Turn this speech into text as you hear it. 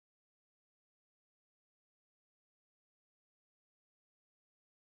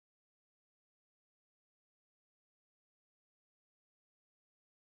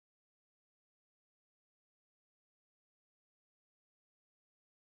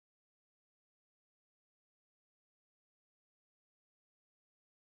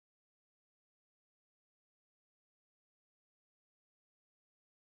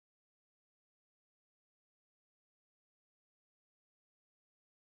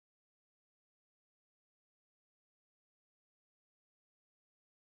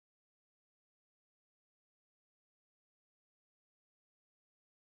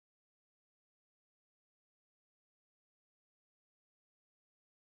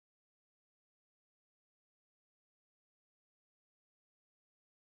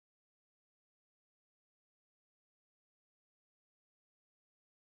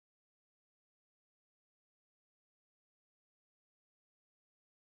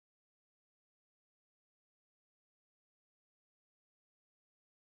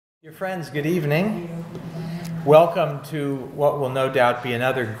Dear friends, good evening. Welcome to what will no doubt be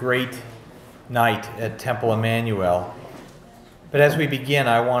another great night at Temple Emanu-El. But as we begin,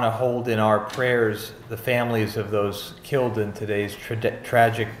 I want to hold in our prayers the families of those killed in today's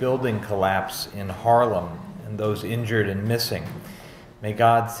tragic building collapse in Harlem and those injured and missing. May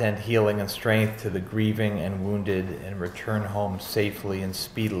God send healing and strength to the grieving and wounded and return home safely and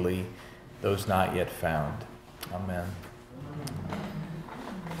speedily those not yet found. Amen.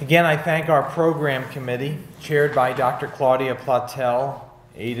 Again, I thank our program committee, chaired by Dr. Claudia Platel,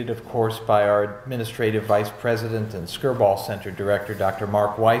 aided, of course, by our administrative vice president and Skirball Center director, Dr.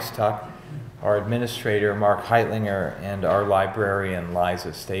 Mark Weistuck, our administrator, Mark Heitlinger, and our librarian,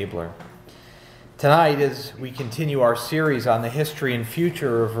 Liza Stabler. Tonight, as we continue our series on the history and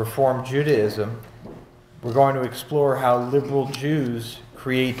future of Reform Judaism, we're going to explore how liberal Jews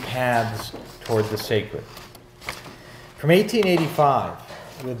create paths toward the sacred. From 1885,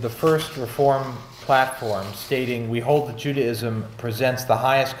 with the first Reform platform stating, "We hold that Judaism presents the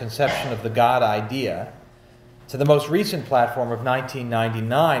highest conception of the God idea," to the most recent platform of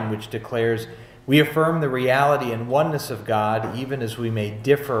 1999, which declares, "We affirm the reality and oneness of God, even as we may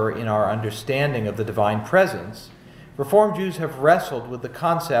differ in our understanding of the divine presence," Reform Jews have wrestled with the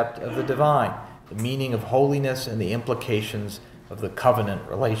concept of the divine, the meaning of holiness, and the implications of the covenant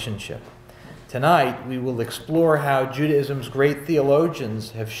relationship. Tonight, we will explore how Judaism's great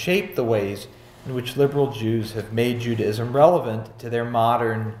theologians have shaped the ways in which liberal Jews have made Judaism relevant to their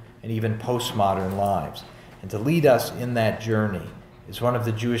modern and even postmodern lives. And to lead us in that journey is one of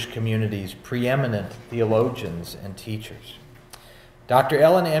the Jewish community's preeminent theologians and teachers. Dr.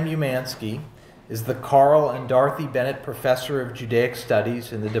 Ellen M. Umansky is the Carl and Dorothy Bennett Professor of Judaic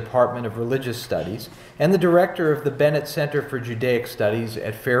Studies in the Department of Religious Studies and the Director of the Bennett Center for Judaic Studies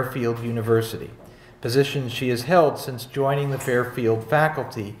at Fairfield University, positions she has held since joining the Fairfield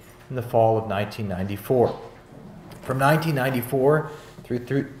faculty in the fall of 1994. From 1994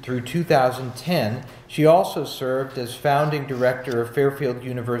 through 2010, she also served as founding director of Fairfield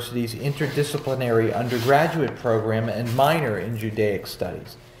University's interdisciplinary undergraduate program and minor in Judaic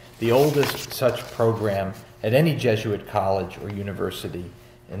Studies, the oldest such program at any Jesuit college or university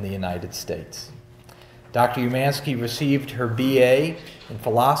in the United States. Dr. Umansky received her BA in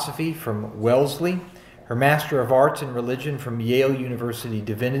philosophy from Wellesley, her Master of Arts in Religion from Yale University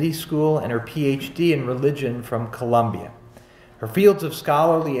Divinity School, and her PhD in Religion from Columbia. Her fields of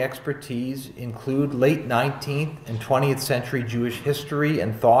scholarly expertise include late 19th and 20th century Jewish history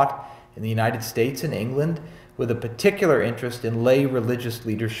and thought in the United States and England, with a particular interest in lay religious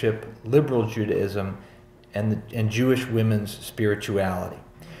leadership, liberal Judaism, and Jewish women's spirituality.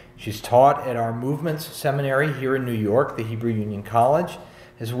 She's taught at our Movements Seminary here in New York, the Hebrew Union College,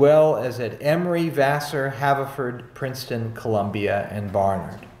 as well as at Emory, Vassar, Haverford, Princeton, Columbia, and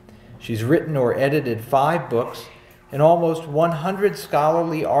Barnard. She's written or edited 5 books and almost 100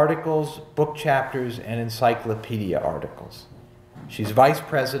 scholarly articles, book chapters, and encyclopedia articles. She's vice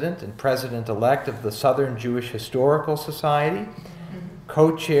president and president-elect of the Southern Jewish Historical Society,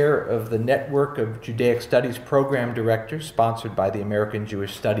 co-chair of the Network of Judaic Studies program directors sponsored by the American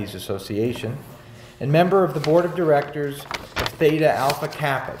Jewish Studies Association, and member of the board of directors of Theta Alpha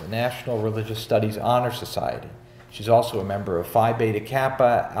Kappa, the National Religious Studies Honor Society. She's also a member of Phi Beta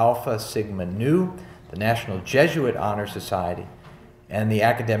Kappa Alpha Sigma Nu, the National Jesuit Honor Society, and the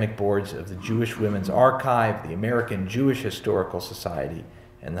academic boards of the Jewish Women's Archive, the American Jewish Historical Society,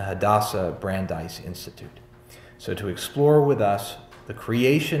 and the Hadassah Brandeis Institute. So to explore with us the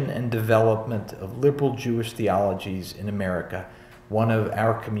creation and development of liberal Jewish theologies in America, one of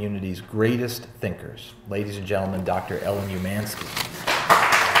our community's greatest thinkers. Ladies and gentlemen, Dr. Ellen Umansky.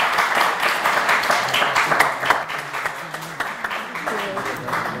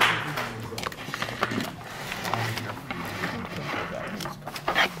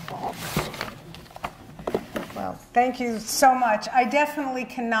 Thank you so much. I definitely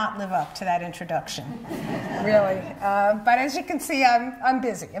cannot live up to that introduction, really. But as you can see, I'm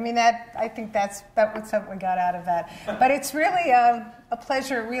busy. I mean, I think that was something we got out of that. But it's really a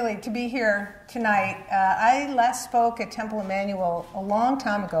pleasure, really, to be here tonight. I last spoke at Temple Emanu-El a long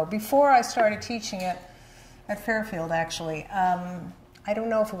time ago, before I started teaching it at Fairfield, actually. I don't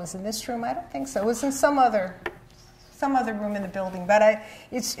know if it was in this room. I don't think so. It was in some other room in the building. But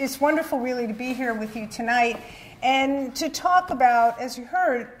it's wonderful, really, to be here with you tonight and to talk about, as you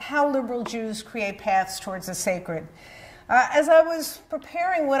heard, how liberal Jews create paths towards the sacred. As I was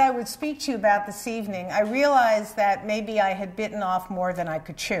preparing what I would speak to you about this evening, I realized that maybe I had bitten off more than I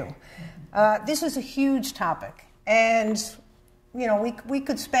could chew. This is a huge topic, and we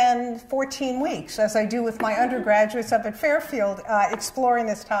could spend 14 weeks, as I do with my undergraduates up at Fairfield, exploring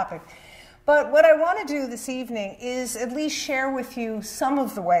this topic. But what I want to do this evening is at least share with you some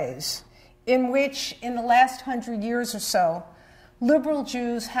of the ways in which, in the last 100 years or so, liberal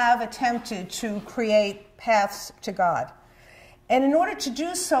Jews have attempted to create paths to God. And in order to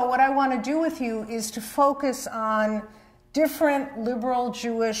do so, what I want to do with you is to focus on different liberal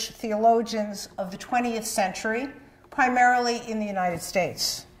Jewish theologians of the 20th century, primarily in the United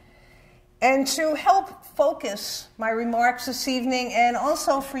States. And to help focus my remarks this evening, and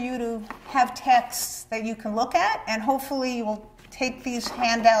also for you to have texts that you can look at, and hopefully you will take these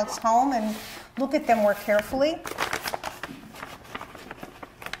handouts home and look at them more carefully.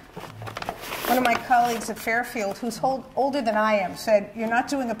 One of my colleagues at Fairfield, who's older than I am, said, "You're not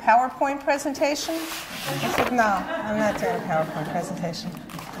doing a PowerPoint presentation?" I said, "No, I'm not doing a PowerPoint presentation."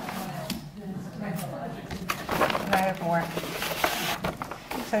 And I have more.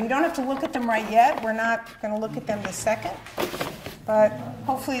 So you don't have to look at them right yet. We're not going to look at them this second. But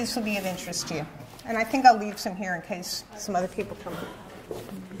hopefully this will be of interest to you. And I think I'll leave some here in case some other people come.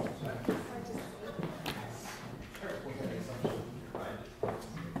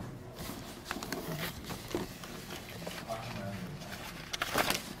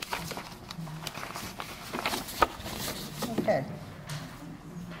 Okay.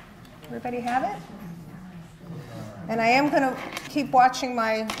 Everybody have it? And I am going to keep watching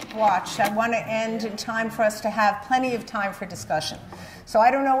my watch. I want to end in time for us to have plenty of time for discussion. So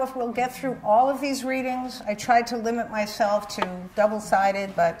I don't know if we'll get through all of these readings. I tried to limit myself to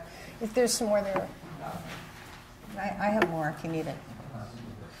double-sided, but if there's some more there, I have more if you need it.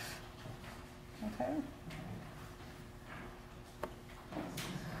 Okay.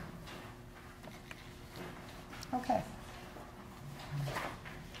 Okay.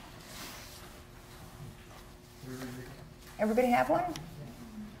 Everybody have one?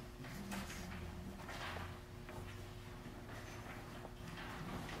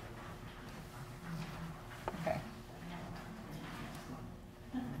 Okay.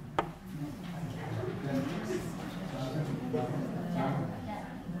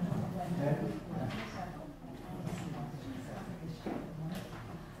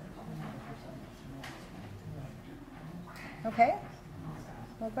 Okay.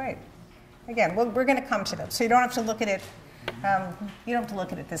 Well, great. Again, we're going to come to them, so you don't have to look at it. You don't have to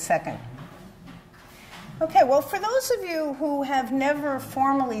look at it this second. Okay, well, for those of you who have never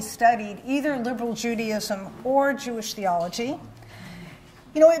formally studied either liberal Judaism or Jewish theology,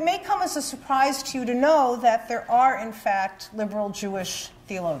 it may come as a surprise to you to know that there are, in fact, liberal Jewish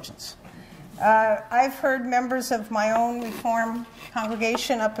theologians. I've heard members of my own Reform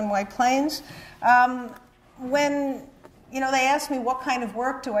congregation up in White Plains, when they ask me what kind of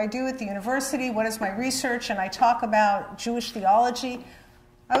work do I do at the university, what is my research, and I talk about Jewish theology.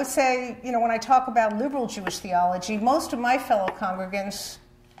 I would say, when I talk about liberal Jewish theology, most of my fellow congregants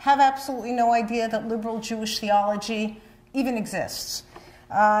have absolutely no idea that liberal Jewish theology even exists.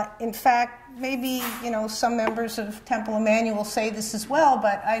 In fact, maybe, some members of Temple Emanu-El say this as well,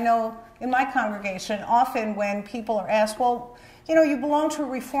 but I know in my congregation, often when people are asked, well, you belong to a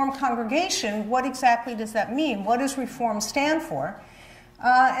Reform congregation, what exactly does that mean? What does Reform stand for?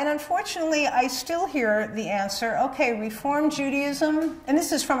 And unfortunately, I still hear the answer, okay, Reform Judaism, and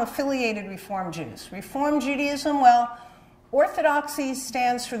this is from affiliated Reform Jews. Reform Judaism, well, Orthodoxy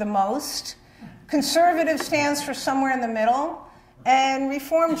stands for the most, Conservative stands for somewhere in the middle, and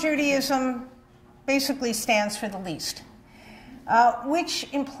Reform Judaism basically stands for the least, which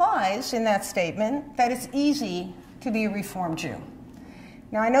implies in that statement that it's easy to be a Reform Jew.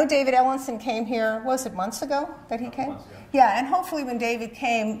 Now, I know David Ellenson came here, was it months ago that he came? Yeah, and hopefully when David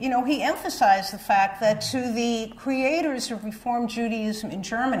came, he emphasized the fact that to the creators of Reform Judaism in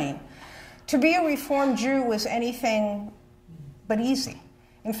Germany, to be a Reform Jew was anything but easy.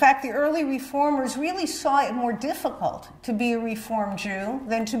 In fact, the early Reformers really saw it more difficult to be a Reform Jew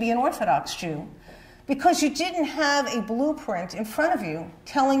than to be an Orthodox Jew, because you didn't have a blueprint in front of you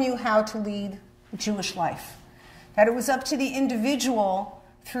telling you how to lead a Jewish life. That it was up to the individual,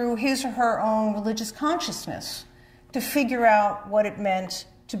 through his or her own religious consciousness, to figure out what it meant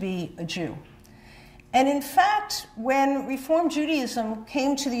to be a Jew. And in fact, when Reform Judaism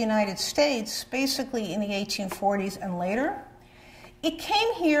came to the United States, basically in the 1840s and later, it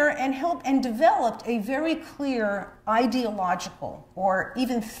came here and helped and developed a very clear ideological or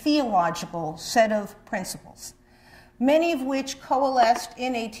even theological set of principles, many of which coalesced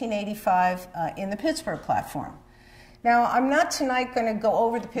in 1885 in the Pittsburgh Platform. Now, I'm not tonight going to go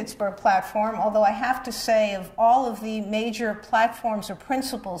over the Pittsburgh Platform, although I have to say of all of the major platforms or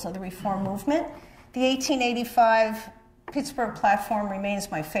principles of the Reform movement, the 1885 Pittsburgh platform remains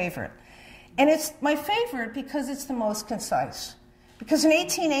my favorite. And it's my favorite because it's the most concise. Because in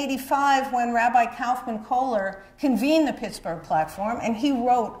 1885, when Rabbi Kaufman Kohler convened the Pittsburgh platform, and he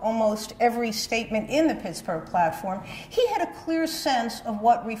wrote almost every statement in the Pittsburgh platform, he had a clear sense of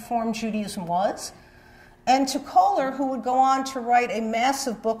what Reform Judaism was. And to Kohler, who would go on to write a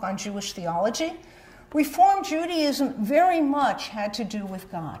massive book on Jewish theology, Reform Judaism very much had to do with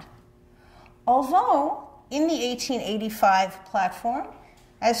God. Although, in the 1885 platform,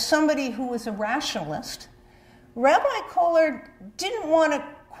 as somebody who was a rationalist, Rabbi Kohler didn't want to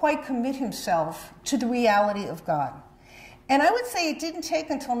quite commit himself to the reality of God. And I would say it didn't take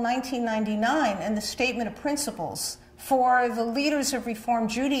until 1999 and the Statement of Principles for the leaders of Reform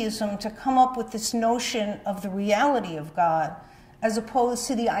Judaism to come up with this notion of the reality of God as opposed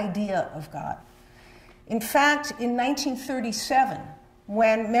to the idea of God. In fact, in 1937,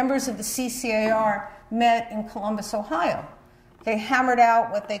 when members of the CCAR met in Columbus, Ohio, they hammered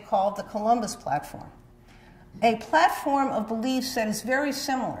out what they called the Columbus Platform, a platform of beliefs that is very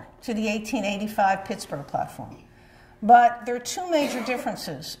similar to the 1885 Pittsburgh platform. But there are two major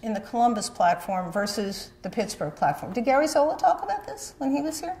differences in the Columbus platform versus the Pittsburgh platform. Did Gary Zola talk about this when he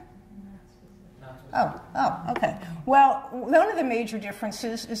was here? Oh, okay. Well, one of the major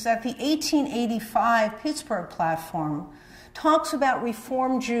differences is that the 1885 Pittsburgh platform talks about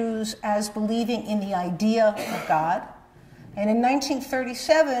Reform Jews as believing in the idea of God. And in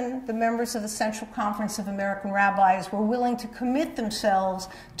 1937, the members of the Central Conference of American Rabbis were willing to commit themselves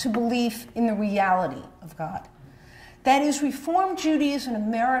to belief in the reality of God. That is, Reform Judaism in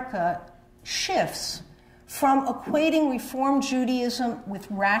America shifts from equating Reform Judaism with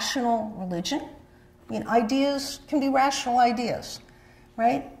rational religion. I mean, ideas can be rational ideas,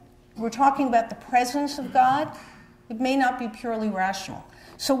 right? We're talking about the presence of God. It may not be purely rational.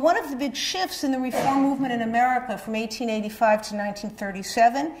 So one of the big shifts in the Reform movement in America from 1885 to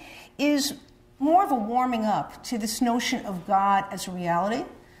 1937 is more of a warming up to this notion of God as a reality.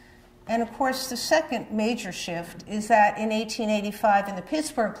 And of course, the second major shift is that in 1885 in the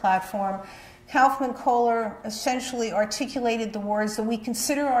Pittsburgh platform, Kaufman Kohler essentially articulated the words that we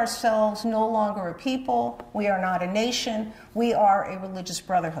consider ourselves no longer a people, we are not a nation, we are a religious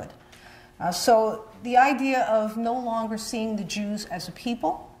brotherhood. So the idea of no longer seeing the Jews as a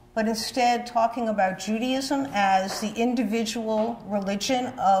people, but instead talking about Judaism as the individual religion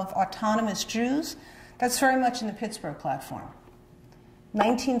of autonomous Jews, that's very much in the Pittsburgh platform.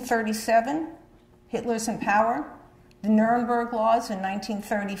 1937, Hitler's in power. The Nuremberg laws in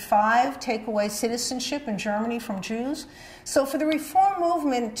 1935 take away citizenship in Germany from Jews. So for the Reform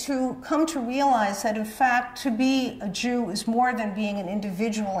movement to come to realize that, in fact, to be a Jew is more than being an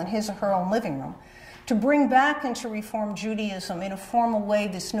individual in his or her own living room, to bring back into Reform Judaism in a formal way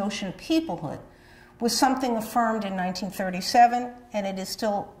this notion of peoplehood was something affirmed in 1937, and it is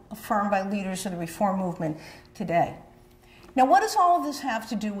still affirmed by leaders of the Reform movement today. Now, what does all of this have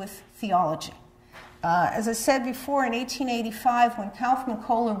to do with theology? As I said before, in 1885, when Kaufman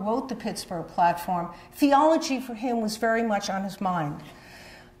Kohler wrote the Pittsburgh platform, theology for him was very much on his mind.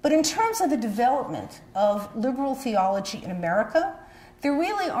 But in terms of the development of liberal theology in America, there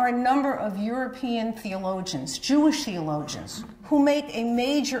really are a number of European theologians, Jewish theologians, who make a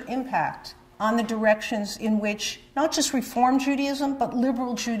major impact on the directions in which not just Reform Judaism, but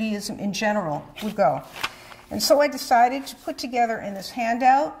liberal Judaism in general would go. And so I decided to put together in this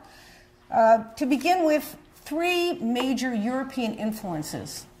handout, to begin with, three major European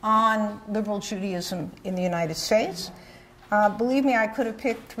influences on liberal Judaism in the United States. Believe me, I could have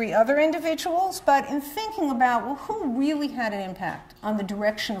picked three other individuals, but in thinking about, well, who really had an impact on the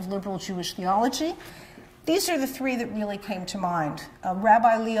direction of liberal Jewish theology, these are the three that really came to mind.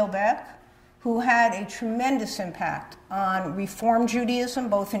 Rabbi Leo Baeck, who had a tremendous impact on Reform Judaism,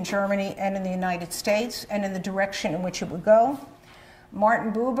 both in Germany and in the United States, and in the direction in which it would go.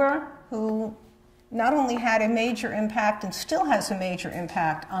 Martin Buber, who not only had a major impact and still has a major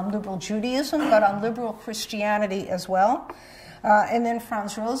impact on liberal Judaism, but on liberal Christianity as well. And then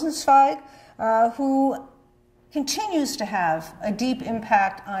Franz Rosenzweig, who continues to have a deep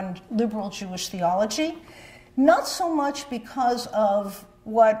impact on liberal Jewish theology, not so much because of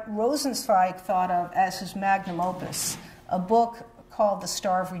what Rosenzweig thought of as his magnum opus, a book called The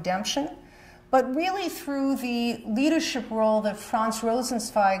Star of Redemption, but really through the leadership role that Franz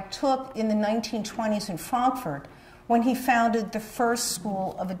Rosenzweig took in the 1920s in Frankfurt when he founded the first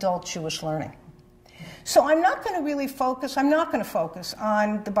school of adult Jewish learning. So I'm not going to focus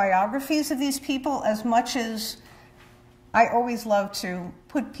on the biographies of these people as much as I always love to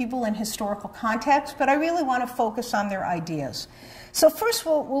put people in historical context, but I really want to focus on their ideas. So first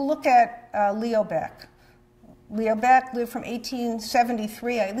we'll look at Leo Baeck. Leo Baeck lived from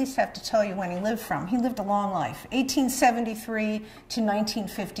 1873, I at least have to tell you when he lived from. He lived a long life, 1873 to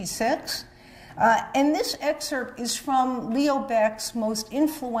 1956. And this excerpt is from Leo Baeck's most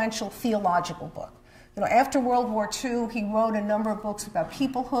influential theological book. You know, after World War II, he wrote a number of books about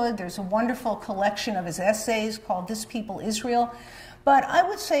peoplehood. There's a wonderful collection of his essays called This People, Israel. But I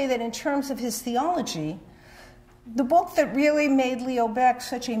would say that in terms of his theology, the book that really made Leo Baeck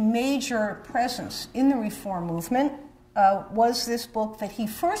such a major presence in the Reform movement was this book that he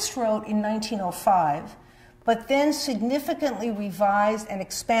first wrote in 1905, but then significantly revised and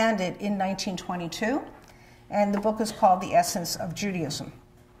expanded in 1922. And the book is called The Essence of Judaism.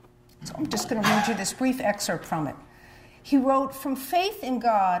 So I'm just going to read you this brief excerpt from it. He wrote, "From faith in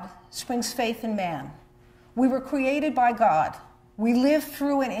God springs faith in man. We were created by God. We live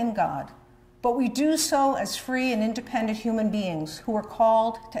through and in God, but we do so as free and independent human beings who are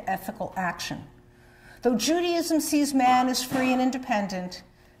called to ethical action. Though Judaism sees man as free and independent,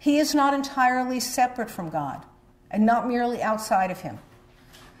 he is not entirely separate from God and not merely outside of him.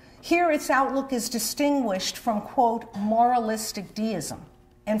 Here its outlook is distinguished from, quote, moralistic deism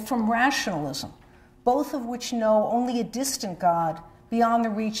and from rationalism, both of which know only a distant God beyond the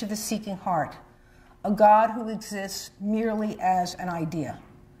reach of the seeking heart, a God who exists merely as an idea.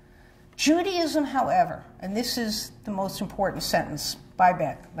 Judaism, however," and this is the most important sentence by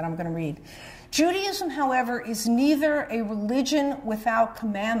Baeck that I'm going to read, "Judaism, however, is neither a religion without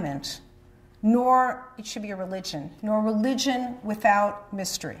commandment, nor, it should be a religion, nor religion without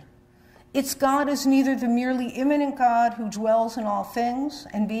mystery. Its God is neither the merely immanent God who dwells in all things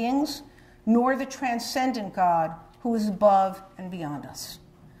and beings, nor the transcendent God who is above and beyond us."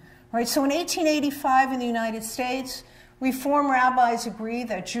 All right, so in 1885 in the United States, Reform rabbis agree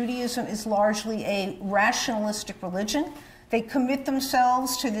that Judaism is largely a rationalistic religion. They commit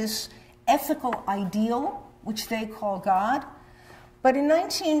themselves to this ethical ideal, which they call God. But in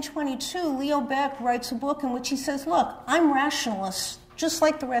 1922, Leo Baeck writes a book in which he says, look, I'm rationalist just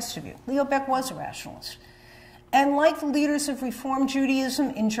like the rest of you. Leo Baeck was a rationalist. And like the leaders of Reform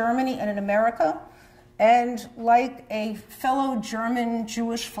Judaism in Germany and in America, and like a fellow German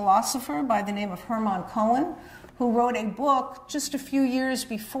Jewish philosopher by the name of Hermann Cohen, who wrote a book just a few years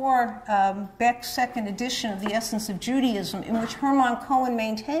before Beck's second edition of The Essence of Judaism, in which Hermann Cohen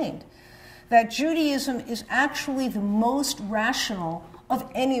maintained that Judaism is actually the most rational of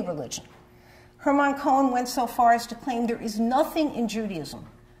any religion. Hermann Cohen went so far as to claim there is nothing in Judaism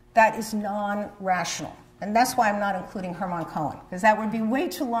that is non-rational. And that's why I'm not including Hermann Cohen, because that would be way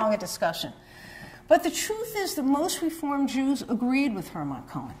too long a discussion. But the truth is that most Reform Jews agreed with Hermann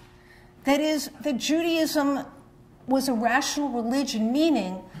Cohen. That is, that Judaism was a rational religion,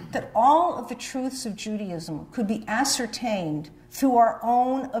 meaning that all of the truths of Judaism could be ascertained through our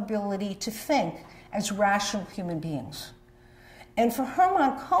own ability to think as rational human beings. And for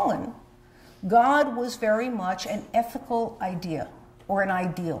Hermann Cohen, God was very much an ethical idea or an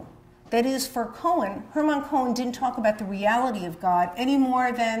ideal. That is, for Cohen, Hermann Cohen didn't talk about the reality of God any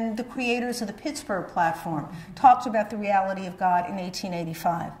more than the creators of the Pittsburgh Platform talked about the reality of God in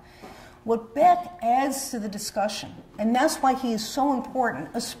 1885. What Beck adds to the discussion, and that's why he is so important,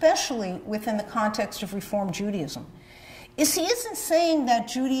 especially within the context of Reform Judaism, is he isn't saying that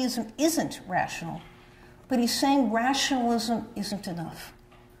Judaism isn't rational, but he's saying rationalism isn't enough.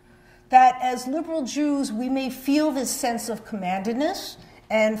 That as liberal Jews, we may feel this sense of commandedness,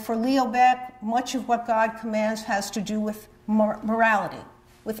 and for Leo Baeck, much of what God commands has to do with morality,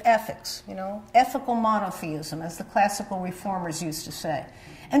 with ethics, ethical monotheism, as the classical reformers used to say.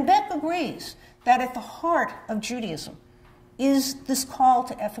 And Beck agrees that at the heart of Judaism is this call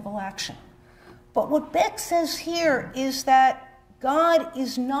to ethical action. But what Beck says here is that God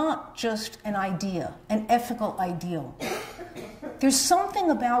is not just an idea, an ethical ideal. There's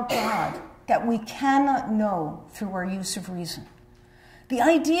something about God that we cannot know through our use of reason. The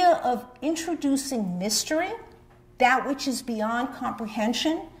idea of introducing mystery, that which is beyond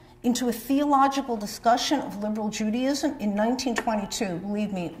comprehension, into a theological discussion of liberal Judaism in 1922,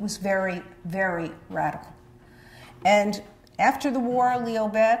 believe me, was very, very radical. And after the war, Leo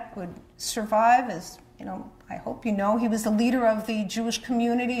Baeck would survive as, I hope you know, he was the leader of the Jewish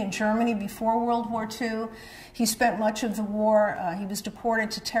community in Germany before World War II. He spent much of the war, he was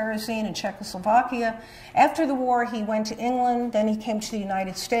deported to Terezin in Czechoslovakia. After the war, he went to England, then he came to the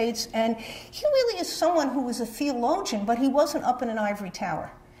United States, and he really is someone who was a theologian, but he wasn't up in an ivory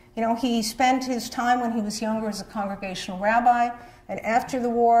tower. He spent his time when he was younger as a congregational rabbi, And after the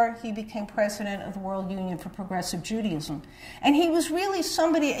war, he became president of the World Union for Progressive Judaism. And he was really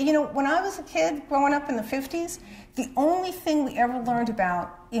somebody, you know, when I was a kid growing up in the 50s, the only thing we ever learned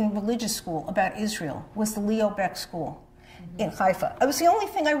about in religious school about Israel was the Leo Baeck school in Haifa. It was the only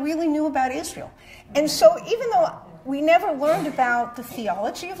thing I really knew about Israel. And so even though we never learned about the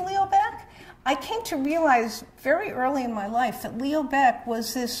theology of Leo Baeck, I came to realize very early in my life that Leo Baeck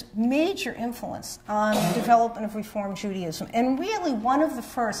was this major influence on the development of Reform Judaism, and really one of the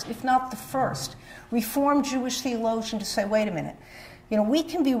first, if not the first, Reform Jewish theologian to say, wait a minute, you know, we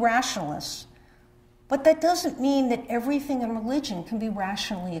can be rationalists, but that doesn't mean that everything in religion can be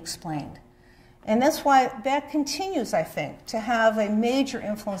rationally explained. And that's why Baeck continues, I think, to have a major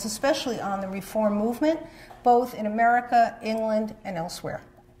influence, especially on the Reform movement, both in America, England, and elsewhere.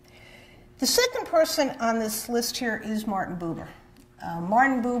 The second person on this list here is Martin Buber.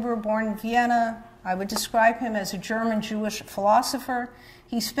 Martin Buber, born in Vienna, I would describe him as a German Jewish philosopher.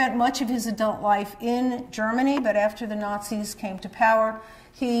 He spent much of his adult life in Germany, but after the Nazis came to power,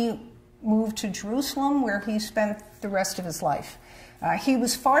 he moved to Jerusalem, where he spent the rest of his life. He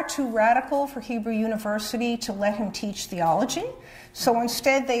was far too radical for Hebrew University to let him teach theology, so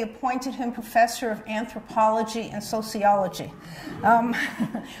instead they appointed him professor of anthropology and sociology.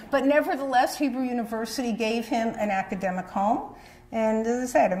 But nevertheless, Hebrew University gave him an academic home, and as I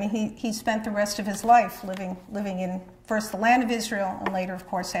said, I mean, he spent the rest of his life living in first the land of Israel, and later, of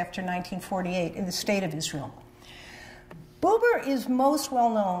course, after 1948, in the state of Israel. Buber is most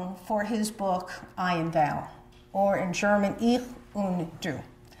well known for his book, I and Thou, or in German, Ich und Du,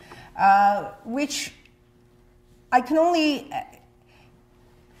 which I can only...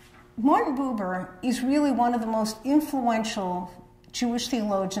 Martin Buber is really one of the most influential Jewish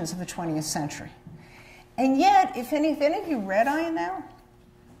theologians of the 20th century. And yet, if any of you read I and Thou,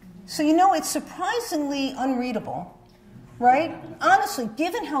 so you know it's surprisingly unreadable, right? Honestly,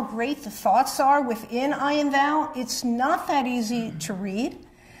 given how great the thoughts are within I and Thou, it's not that easy to read.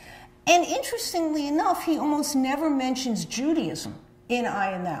 And interestingly enough, he almost never mentions Judaism in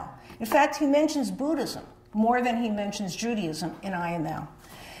I and Thou. In fact, he mentions Buddhism more than he mentions Judaism in I and Thou.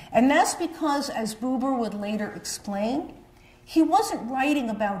 And that's because, as Buber would later explain, he wasn't writing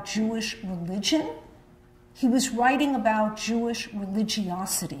about Jewish religion. He was writing about Jewish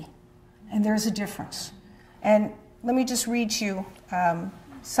religiosity. And there's a difference. And let me just read to you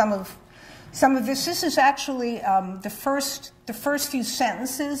some of this. This is actually the first few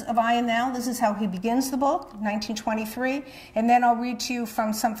sentences of I and Thou. This is how he begins the book, 1923. And then I'll read to you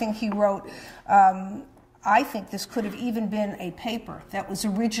from something he wrote. I think this could have even been a paper that was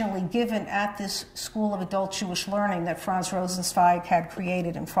originally given at this School of Adult Jewish Learning that Franz Rosenzweig had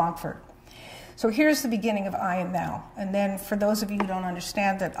created in Frankfurt. So here's the beginning of I and Thou. And then for those of you who don't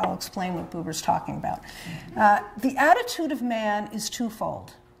understand that, I'll explain what Buber's talking about. The attitude of man is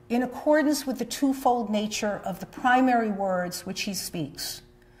twofold, in accordance with the twofold nature of the primary words which he speaks.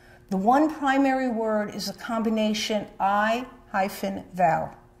 The one primary word is a combination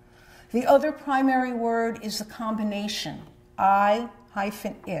I-thou. The other primary word is the combination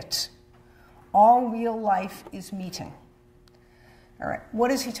I-it. All real life is meeting. All right,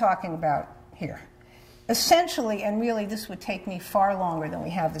 what is he talking about here? Essentially, and really this would take me far longer than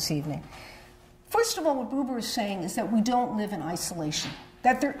we have this evening. First of all, what Buber is saying is that we don't live in isolation,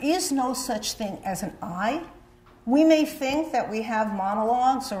 that there is no such thing as an I. We may think that we have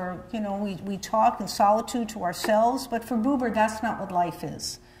monologues or, you know, we talk in solitude to ourselves, but for Buber, that's not what life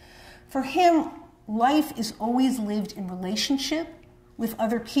is. For him, life is always lived in relationship with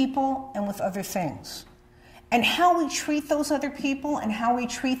other people and with other things. And how we treat those other people and how we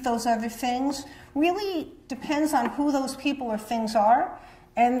treat those other things really depends on who those people or things are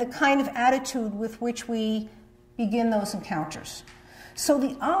and the kind of attitude with which we begin those encounters. So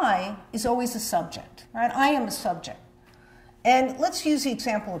the I is always a subject, right? I am a subject. And let's use the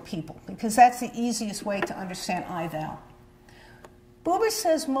example of people, because that's the easiest way to understand I, thou. Buber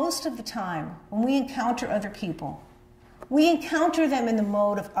says most of the time when we encounter other people, we encounter them in the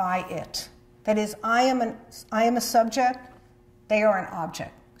mode of I, it. That is, I am a subject, they are an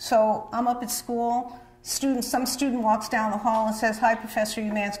object. So I'm up at school, some student walks down the hall and says, "Hi, Professor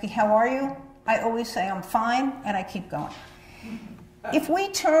Umansky, how are you?" I always say, "I'm fine," and I keep going. If we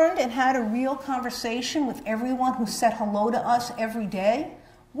turned and had a real conversation with everyone who said hello to us every day,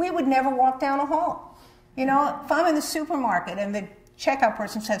 we would never walk down a hall. You know, if I'm in the supermarket and the checkout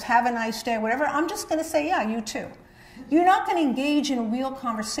person says, "Have a nice day," whatever, I'm just going to say, "Yeah, you too." You're not going to engage in a real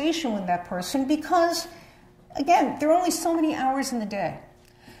conversation with that person because, again, there are only so many hours in the day.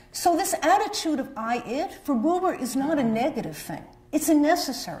 So this attitude of I, it, for Buber is not a negative thing. It's a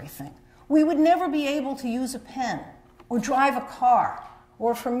necessary thing. We would never be able to use a pen or drive a car,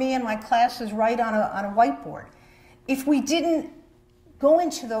 or for me in my classes, write on a whiteboard, if we didn't go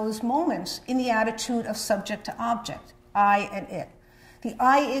into those moments in the attitude of subject to object, I and it. The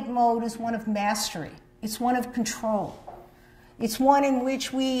I-it mode is one of mastery. It's one of control. It's one in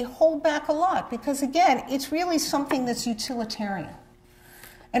which we hold back a lot because, again, it's really something that's utilitarian.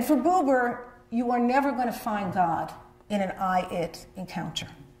 And for Buber, you are never going to find God in an I-it encounter.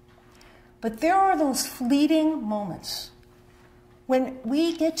 But there are those fleeting moments when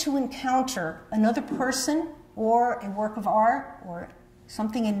we get to encounter another person or a work of art or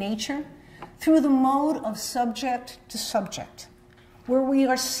something in nature through the mode of subject to subject, where we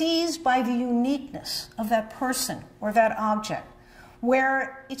are seized by the uniqueness of that person or that object,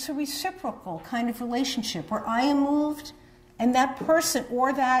 where it's a reciprocal kind of relationship, where I am moved and that person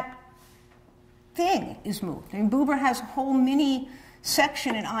or that thing is moved. And Buber has a whole mini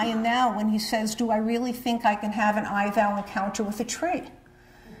section in I Am Now when he says, do I really think I can have an I-thou encounter with a tree?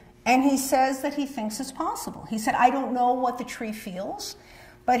 And he says that he thinks it's possible. He said, I don't know what the tree feels,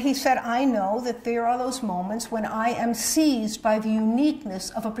 but he said, I know that there are those moments when I am seized by the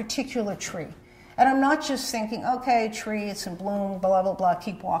uniqueness of a particular tree. And I'm not just thinking, okay, tree, it's in bloom, blah, blah, blah,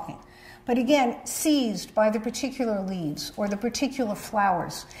 keep walking. But again, seized by the particular leaves or the particular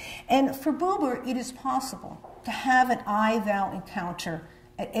flowers. And for Buber, it is possible to have an I-thou encounter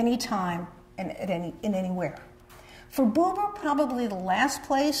at any time and in anywhere. For Buber, probably the last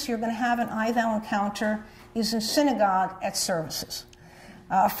place you're going to have an I-thou encounter is in synagogue at services.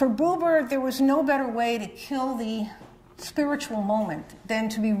 For Buber, there was no better way to kill the spiritual moment than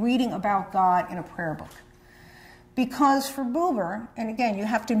to be reading about God in a prayer book. Because for Buber, and again, you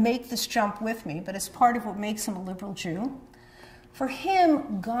have to make this jump with me, but it's part of what makes him a liberal Jew, for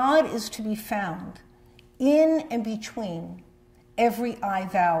him, God is to be found in and between every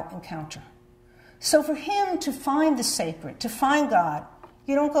I-thou encounter. So for him to find the sacred, to find God,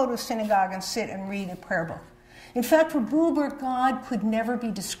 you don't go to a synagogue and sit and read a prayer book. In fact, for Buber, God could never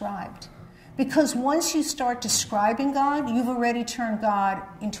be described. Because once you start describing God, you've already turned God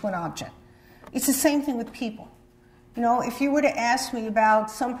into an object. It's the same thing with people. You know, if you were to ask me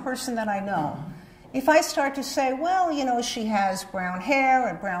about some person that I know, if I start to say, well, you know, she has brown hair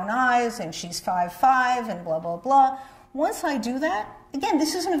and brown eyes and she's 5'5" and blah, blah, blah, once I do that, again,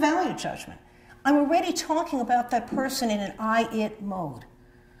 this isn't a value judgment. I'm already talking about that person in an I-it mode.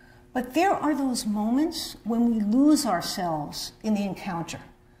 But there are those moments when we lose ourselves in the encounter,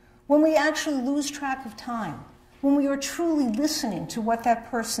 when we actually lose track of time, when we are truly listening to what that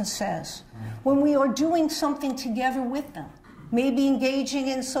person says, when we are doing something together with them, maybe engaging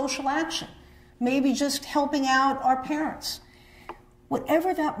in social action, maybe just helping out our parents.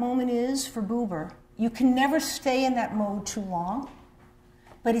 Whatever that moment is for Buber, you can never stay in that mode too long,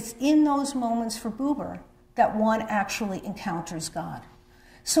 but it's in those moments for Buber that one actually encounters God.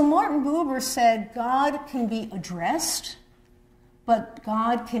 So Martin Buber said, God can be addressed, but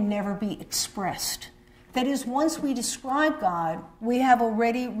God can never be expressed. That is, once we describe God, we have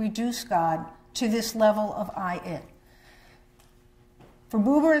already reduced God to this level of I-it. For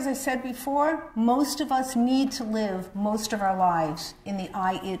Buber, as I said before, most of us need to live most of our lives in the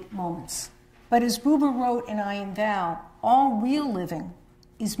I-it moments. But as Buber wrote in I Am Thou, all real living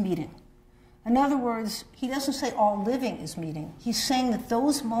is meeting. In other words, he doesn't say all living is meeting. He's saying that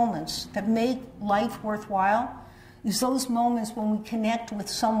those moments that make life worthwhile is those moments when we connect with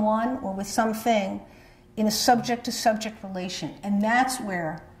someone or with something in a subject-to-subject relation. And that's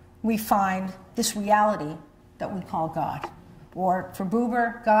where we find this reality that we call God. Or for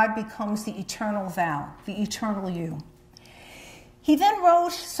Buber, God becomes the eternal thou, the eternal you. He then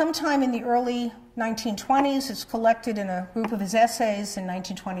wrote, sometime in the early 1920s, it's collected in a group of his essays in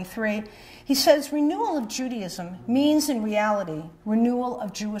 1923, he says, renewal of Judaism means in reality renewal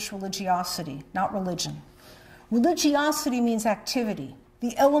of Jewish religiosity, not religion. Religiosity means activity,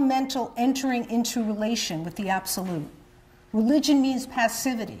 the elemental entering into relation with the absolute. Religion means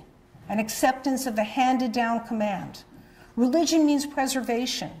passivity, an acceptance of the handed-down command. Religion means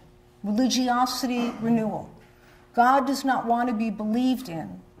preservation, religiosity, renewal. God does not want to be believed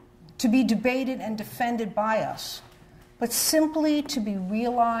in, to be debated and defended by us, but simply to be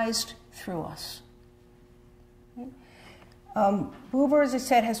realized through us. Buber, as I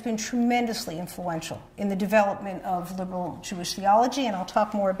said, has been tremendously influential in the development of liberal Jewish theology, and I'll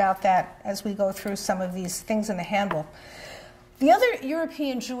talk more about that as we go through some of these things in the handbook. The other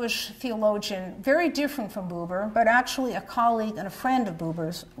European Jewish theologian, very different from Buber, but actually a colleague and a friend of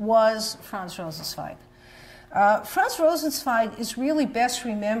Buber's, was Franz Rosenzweig. Franz Rosenzweig is really best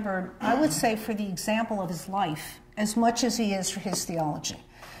remembered, I would say, for the example of his life as much as he is for his theology.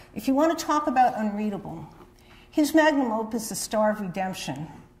 If you want to talk about unreadable, His magnum opus, The Star of Redemption,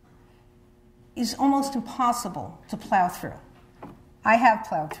 is almost impossible to plow through. I have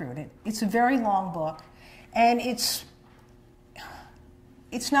plowed through it. It's a very long book, and it's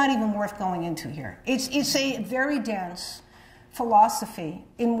not even worth going into here. It's a very dense philosophy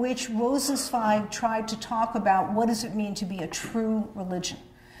in which Rosenzweig tried to talk about what does it mean to be a true religion.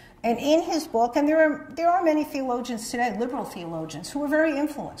 And in his book, and there are many theologians today, liberal theologians, who were very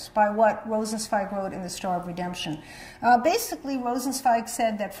influenced by what Rosenzweig wrote in The Star of Redemption. Basically, Rosenzweig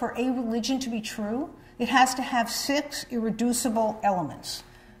said that for a religion to be true, it has to have 6 irreducible elements: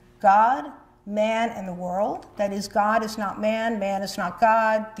 God, man, and the world. That is, God is not man, man is not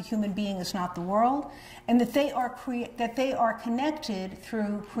God, the human being is not the world, and that they are connected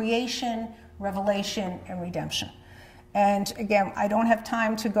through creation, revelation, and redemption. And again, I don't have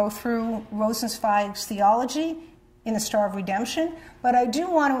time to go through Rosenzweig's theology in The Star of Redemption, but I do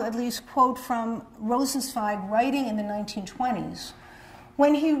want to at least quote from Rosenzweig writing in the 1920s,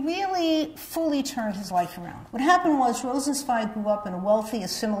 when he really fully turned his life around. What happened was Rosenzweig grew up in a wealthy,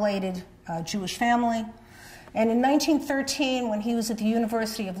 assimilated Jewish family, and in 1913, when he was at the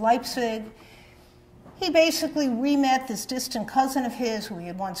University of Leipzig, he basically re-met this distant cousin of his who he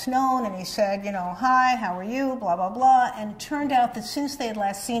had once known, and he said, you know, hi, how are you, blah, blah, blah. And it turned out that since they had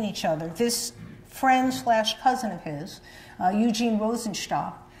last seen each other, this friend/cousin of his, Eugene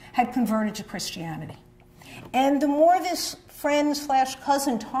Rosenstock, had converted to Christianity. And the more this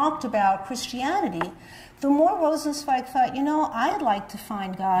friend/cousin talked about Christianity, the more Rosenzweig thought, you know, I'd like to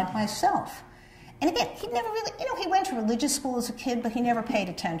find God myself. And again, he never really, you know, he went to religious school as a kid, but he never paid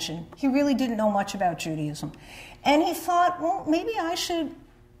attention. He really didn't know much about Judaism. And he thought, well, maybe I should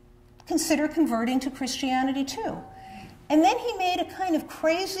consider converting to Christianity too. And then he made a kind of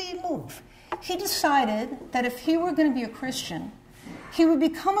crazy move. He decided that if he were going to be a Christian, he would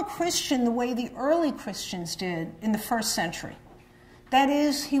become a Christian the way the early Christians did in the 1st century. That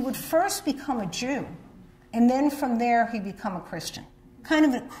is, he would first become a Jew, and then from there he'd become a Christian. Kind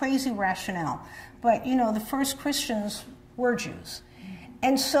of a crazy rationale. But, you know, the first Christians were Jews.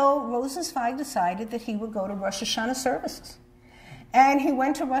 And so Rosenzweig decided that he would go to Rosh Hashanah services. And he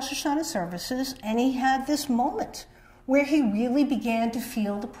went to Rosh Hashanah services, and he had this moment where he really began to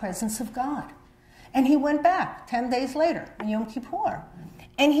feel the presence of God. And he went back 10 days later, on Yom Kippur,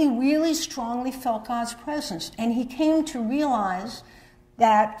 and he really strongly felt God's presence. And he came to realize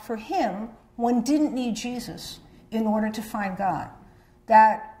that for him, one didn't need Jesus in order to find God,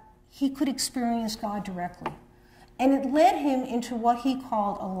 that he could experience God directly. And it led him into what he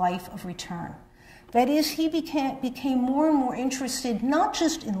called a life of return. That is, he became more and more interested not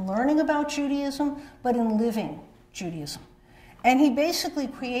just in learning about Judaism, but in living Judaism. And he basically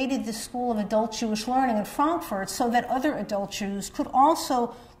created this School of Adult Jewish Learning in Frankfurt so that other adult Jews could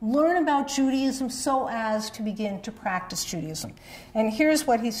also learn about Judaism so as to begin to practice Judaism. And here's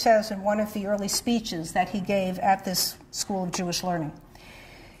what he says in one of the early speeches that he gave at this School of Jewish Learning.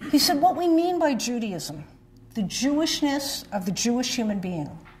 He said, what we mean by Judaism, the Jewishness of the Jewish human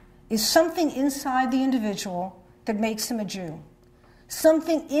being, is something inside the individual that makes him a Jew,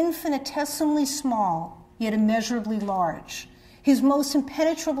 something infinitesimally small, yet immeasurably large, his most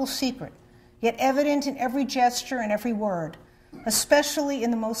impenetrable secret, yet evident in every gesture and every word, especially in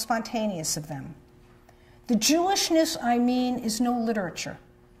the most spontaneous of them. The Jewishness, I mean, is no literature.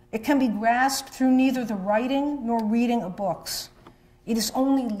 It can be grasped through neither the writing nor reading of books. It is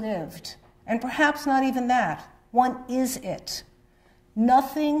only lived, and perhaps not even that. One is it.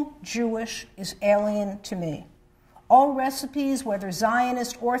 Nothing Jewish is alien to me. All recipes, whether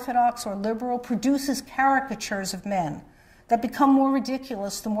Zionist, Orthodox, or liberal, produces caricatures of men that become more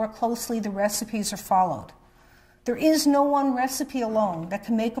ridiculous the more closely the recipes are followed. There is no one recipe alone that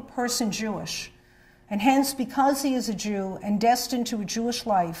can make a person Jewish, and hence, because he is a Jew and destined to a Jewish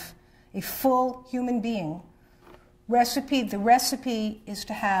life, a full human being, the recipe is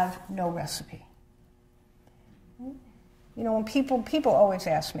to have no recipe. You know, when people always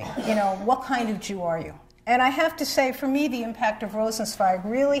ask me, you know, what kind of Jew are you? And I have to say, for me, the impact of Rosenzweig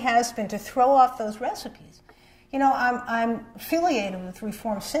really has been to throw off those recipes. You know, I'm affiliated with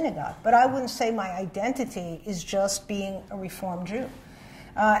Reformed Synagogue, but I wouldn't say my identity is just being a Reformed Jew.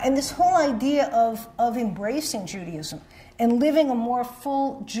 And this whole idea of embracing Judaism and living a more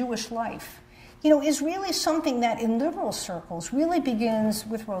full Jewish life, you know, is really something that in liberal circles really begins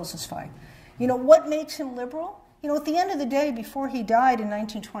with Rosenzweig. You know, what makes him liberal? You know, at the end of the day, before he died in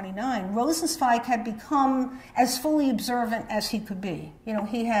 1929, Rosenzweig had become as fully observant as he could be. You know,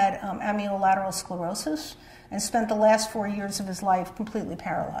 he had amyotrophic sclerosis and spent the last 4 years of his life completely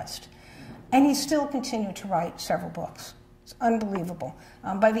paralyzed. And he still continued to write several books. It's unbelievable.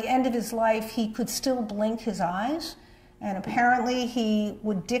 By the end of his life, he could still blink his eyes, and apparently he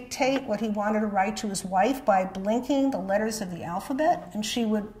would dictate what he wanted to write to his wife by blinking the letters of the alphabet, and she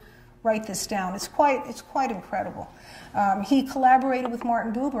would write this down. It's quite incredible. He collaborated with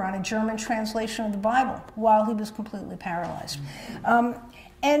Martin Buber on a German translation of the Bible while he was completely paralyzed.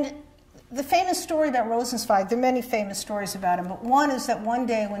 And the famous story about Rosenzweig, there are many famous stories about him, but one is that one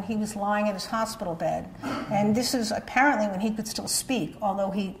day when he was lying in his hospital bed, and this is apparently when he could still speak, although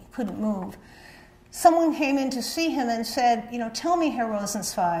he couldn't move, someone came in to see him and said, tell me, Herr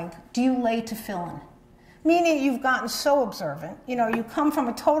Rosenzweig, do you lay tefillin? Meaning you've gotten so observant, you come from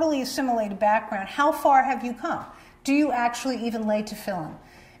a totally assimilated background. How far have you come? Do you actually even lay tefillin?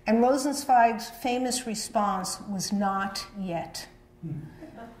 And Rosenzweig's famous response was, not yet.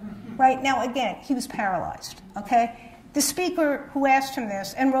 Right? Now, again, he was paralyzed, okay? The speaker who asked him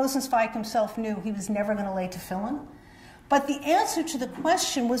this, and Rosenzweig himself knew he was never going to lay tefillin, but the answer to the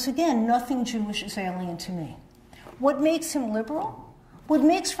question was, again, nothing Jewish is alien to me. What makes him liberal? What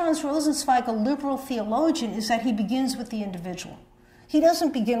makes Franz Rosenzweig a liberal theologian is that he begins with the individual. He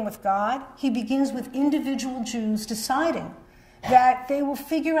doesn't begin with God. He begins with individual Jews deciding that they will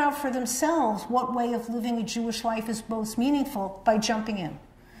figure out for themselves what way of living a Jewish life is most meaningful by jumping in.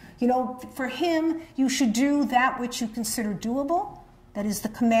 For him, you should do that which you consider doable, that is the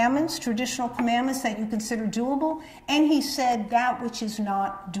commandments, traditional commandments that you consider doable, and he said that which is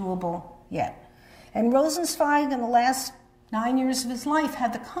not doable yet. And Rosenzweig, in the last 9 years of his life,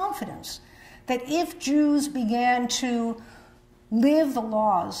 had the confidence that if Jews began to live the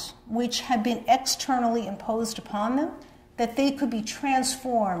laws which had been externally imposed upon them, that they could be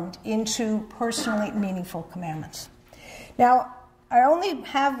transformed into personally meaningful commandments. Now, I only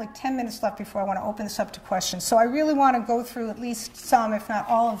have like 10 minutes left before I want to open this up to questions, so I really want to go through at least some, if not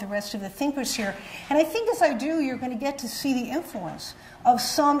all, of the rest of the thinkers here. And I think as I do, you're going to get to see the influence of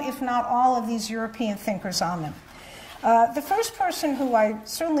some, if not all, of these European thinkers on them. The first person who I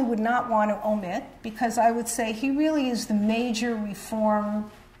certainly would not want to omit, because I would say he really is the major Reform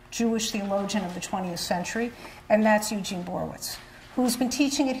Jewish theologian of the 20th century, and that's Eugene Borowitz, who's been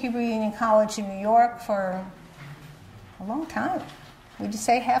teaching at Hebrew Union College in New York for a long time. Would you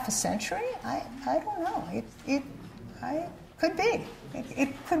say half a century? I don't know. It could be.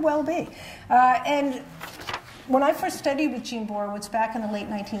 It could well be. And when I first studied with Eugene Borowitz back in the late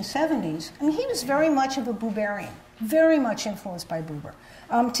 1970s, he was very much of a Buberian, very much influenced by Buber.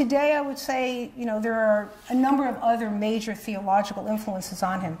 Today, I would say, there are a number of other major theological influences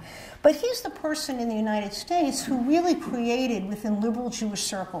on him. But he's the person in the United States who really created within liberal Jewish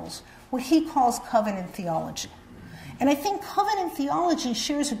circles what he calls covenant theology. And I think covenant theology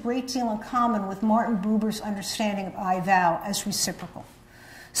shares a great deal in common with Martin Buber's understanding of I vow as reciprocal.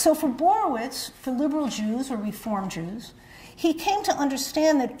 So for Borowitz, for liberal Jews or Reform Jews, he came to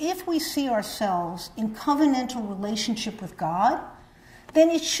understand that if we see ourselves in covenantal relationship with God,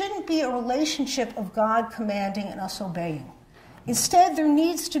 then it shouldn't be a relationship of God commanding and us obeying. Instead, there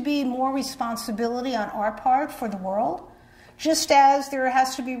needs to be more responsibility on our part for the world, just as there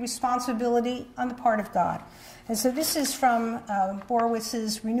has to be responsibility on the part of God. And so this is from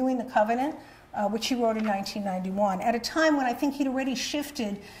Borowitz's Renewing the Covenant, which he wrote in 1991, at a time when I think he'd already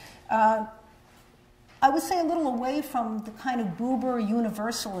shifted, I would say, a little away from the kind of Buber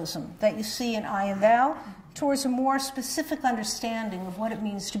universalism that you see in I and Thou, towards a more specific understanding of what it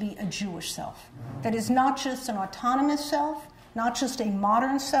means to be a Jewish self. That is not just an autonomous self, not just a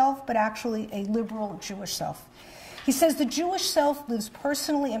modern self, but actually a liberal Jewish self. He says the Jewish self lives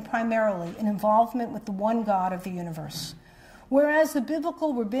personally and primarily in involvement with the one God of the universe. Whereas the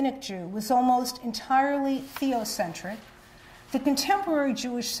biblical rabbinic Jew was almost entirely theocentric, the contemporary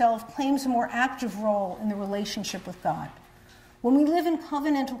Jewish self claims a more active role in the relationship with God. When we live in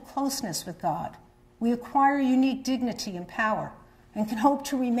covenantal closeness with God, we acquire unique dignity and power and can hope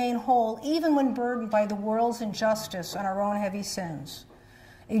to remain whole even when burdened by the world's injustice and our own heavy sins.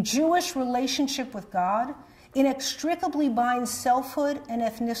 A Jewish relationship with God inextricably binds selfhood and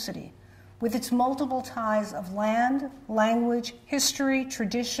ethnicity with its multiple ties of land, language, history,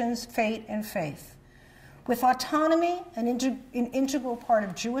 traditions, fate, and faith. With autonomy, an integral part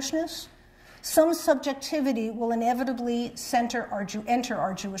of Jewishness, some subjectivity will inevitably enter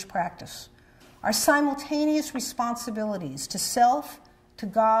our Jewish practice. Our simultaneous responsibilities to self, to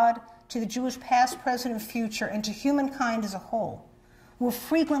God, to the Jewish past, present, and future, and to humankind as a whole will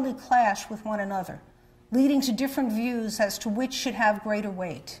frequently clash with one another, leading to different views as to which should have greater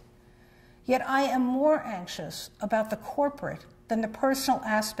weight. Yet I am more anxious about the corporate than the personal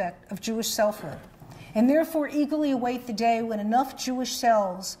aspect of Jewish selfhood, and therefore eagerly await the day when enough Jewish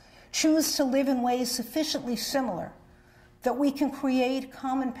selves choose to live in ways sufficiently similar that we can create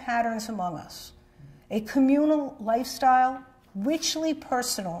common patterns among us. A communal lifestyle, richly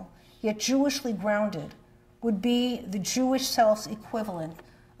personal, yet Jewishly grounded, would be the Jewish self's equivalent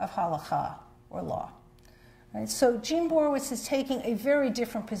of halakha, or law. Right? So Eugene Borowitz is taking a very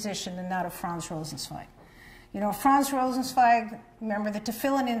different position than that of Franz Rosenzweig. You know, Franz Rosenzweig, remember the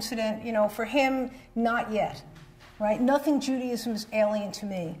tefillin incident, you know, for him, not yet. Right? Nothing Judaism is alien to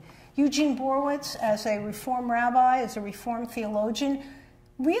me. Eugene Borowitz, as a Reform rabbi, as a Reform theologian,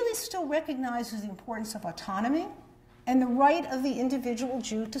 really still recognizes the importance of autonomy and the right of the individual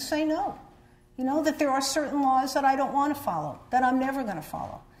Jew to say no. You know, that there are certain laws that I don't want to follow, that I'm never going to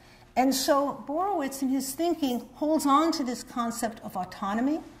follow. And so Borowitz, in his thinking, holds on to this concept of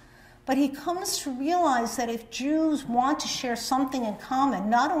autonomy, but he comes to realize that if Jews want to share something in common,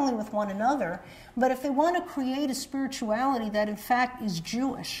 not only with one another, but if they want to create a spirituality that in fact is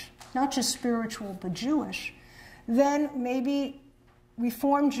Jewish, not just spiritual but Jewish, then maybe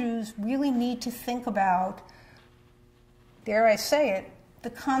Reform Jews really need to think about, dare I say it, the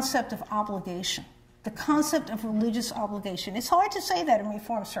concept of obligation, the concept of religious obligation. It's hard to say that in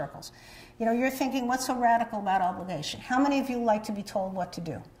Reform circles. You know, you're thinking, what's so radical about obligation? How many of you like to be told what to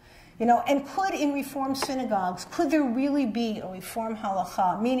do? You know, and could in Reform synagogues, could there really be a Reform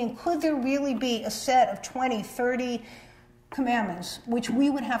halakha? Meaning, could there really be a set of 20, 30 commandments which we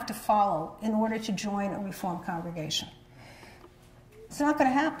would have to follow in order to join a Reform congregation? It's not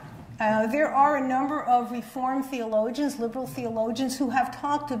going to happen. There are a number of Reform theologians, liberal theologians, who have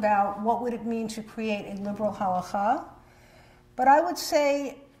talked about what would it mean to create a liberal halakha. But I would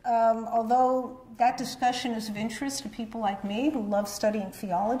say, although that discussion is of interest to people like me who love studying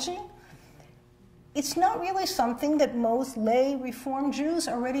theology, it's not really something that most lay Reform Jews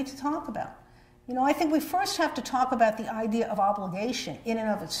are ready to talk about. You know, I think we first have to talk about the idea of obligation in and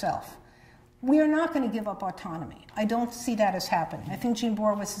of itself. We are not going to give up autonomy. I don't see that as happening. I think Eugene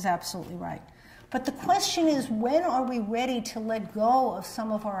Borowitz is absolutely right. But the question is, when are we ready to let go of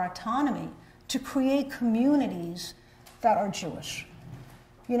some of our autonomy to create communities that are Jewish?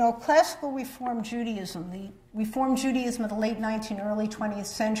 You know, classical Reform Judaism, the Reform Judaism of the late 19th, early 20th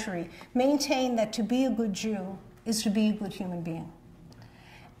century, maintained that to be a good Jew is to be a good human being.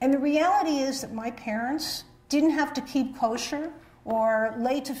 And the reality is that my parents didn't have to keep kosher or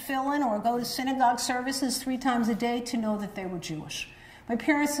lay tefillin or go to synagogue services 3 times a day to know that they were Jewish. My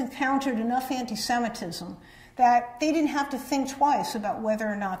parents encountered enough anti-Semitism that they didn't have to think twice about whether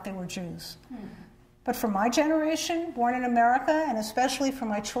or not they were Jews. But for my generation, born in America, and especially for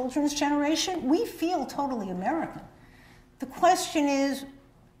my children's generation, we feel totally American. The question is,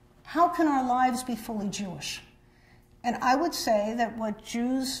 how can our lives be fully Jewish? And I would say that what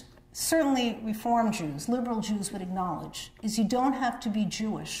Jews, certainly Reform Jews, liberal Jews would acknowledge, is you don't have to be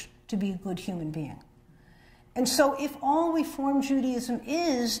Jewish to be a good human being. And so if all Reform Judaism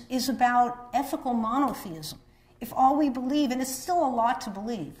is about ethical monotheism, if all we believe, and it's still a lot to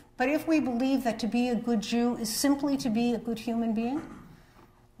believe, but if we believe that to be a good Jew is simply to be a good human being,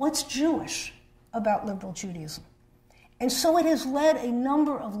 what's Jewish about liberal Judaism? And so it has led a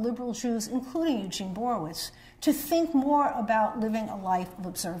number of liberal Jews, including Eugene Borowitz, to think more about living a life of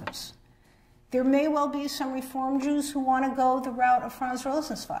observance. There may well be some Reform Jews who want to go the route of Franz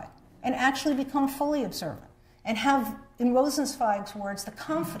Rosenzweig and actually become fully observant and have, in Rosenzweig's words, the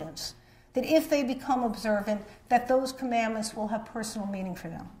confidence that if they become observant, that those commandments will have personal meaning for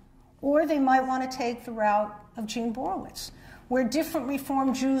them. Or they might want to take the route of Eugene Borowitz, where different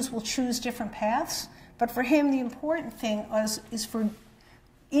Reform Jews will choose different paths, but for him the important thing is for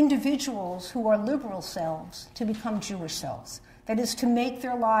individuals who are liberal selves to become Jewish selves. That is, to make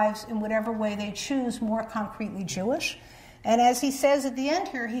their lives in whatever way they choose more concretely Jewish. And as he says at the end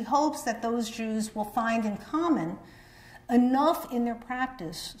here, he hopes that those Jews will find in common enough in their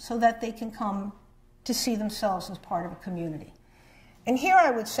practice so that they can come to see themselves as part of a community. And here I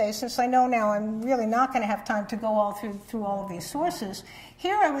would say, since I know now I'm really not going to have time to go all through all of these sources,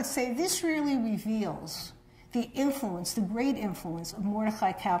 here I would say this really reveals the influence, the great influence of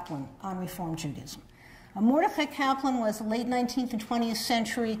Mordecai Kaplan on Reform Judaism. Mordecai Kaplan was a late 19th and 20th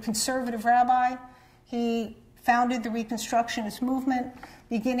century conservative rabbi. He founded the Reconstructionist movement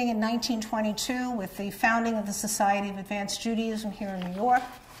beginning in 1922 with the founding of the Society of Advanced Judaism here in New York.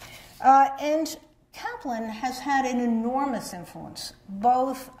 And Kaplan has had an enormous influence,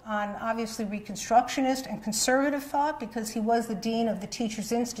 both on obviously Reconstructionist and conservative thought, because he was the dean of the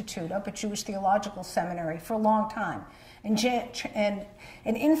Teachers Institute up at Jewish Theological Seminary for a long time, and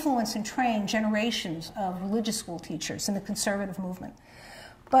influence and trained generations of religious school teachers in the conservative movement.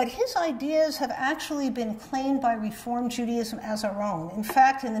 But his ideas have actually been claimed by Reform Judaism as our own. In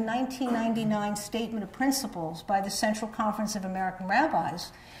fact, in the 1999 Statement of Principles by the Central Conference of American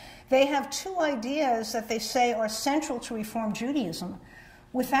Rabbis, they have two ideas that they say are central to Reform Judaism,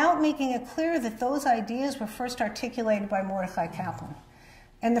 without making it clear that those ideas were first articulated by Mordecai Kaplan.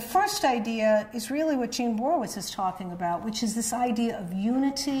 And the first idea is really what Eugene Borowitz is talking about, which is this idea of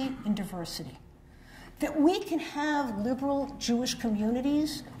unity in diversity. That we can have liberal Jewish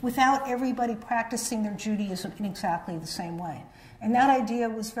communities without everybody practicing their Judaism in exactly the same way. And that idea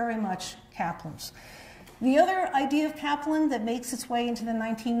was very much Kaplan's. The other idea of Kaplan that makes its way into the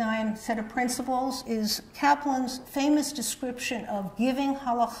 1999 set of principles is Kaplan's famous description of giving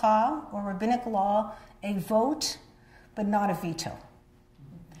halakha, or rabbinic law, a vote, but not a veto.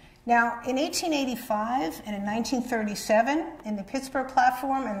 Now, in 1885 and in 1937, in the Pittsburgh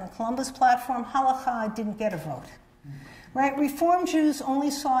Platform and the Columbus Platform, halakha didn't get a vote. Right? Reform Jews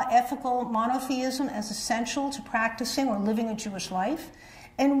only saw ethical monotheism as essential to practicing or living a Jewish life,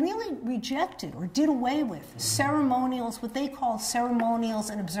 and really rejected or did away with ceremonials, what they called ceremonials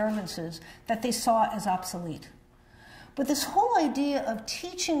and observances that they saw as obsolete. But this whole idea of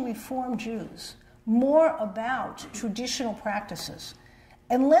teaching Reform Jews more about traditional practices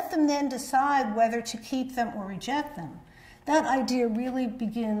and let them then decide whether to keep them or reject them, that idea really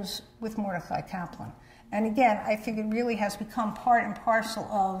begins with Mordecai Kaplan. And again, I think it really has become part and parcel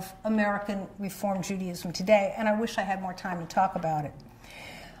of American Reform Judaism today, and I wish I had more time to talk about it.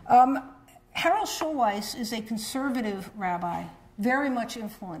 Harold Schulweis is a conservative rabbi, very much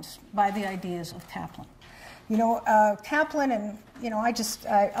influenced by the ideas of Kaplan. You know, Kaplan, and you know,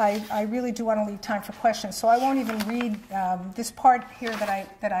 I really do want to leave time for questions, so I won't even read this part here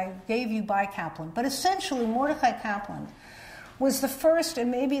that I gave you by Kaplan. But essentially, Mordecai Kaplan was the first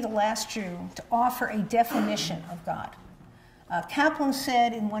and maybe the last Jew to offer a definition of God. Kaplan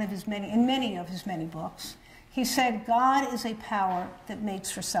said in many of his many books, he said, God is a power that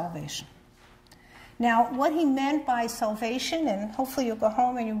makes for salvation. Now, what he meant by salvation, and hopefully you'll go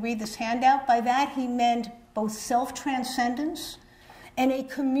home and you read this handout, by that he meant both self-transcendence and a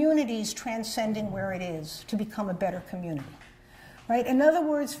community's transcending where it is to become a better community. Right? In other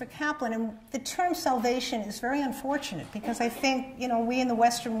words, for Kaplan, and the term salvation is very unfortunate because I think, you know, we in the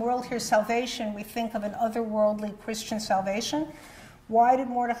Western world hear salvation, we think of an otherworldly Christian salvation. Why did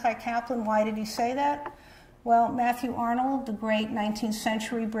Mordecai Kaplan, why did he say that? Well, Matthew Arnold, the great 19th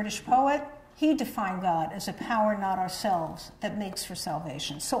century British poet, he defined God as a power not ourselves that makes for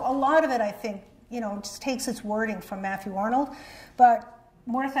salvation. So a lot of it, I think, you know, just takes its wording from Matthew Arnold, but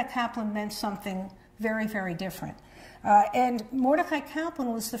Mordecai Kaplan meant something very, very different. And Mordecai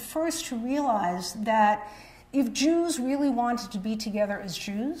Kaplan was the first to realize that if Jews really wanted to be together as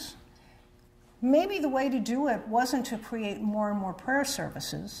Jews, maybe the way to do it wasn't to create more and more prayer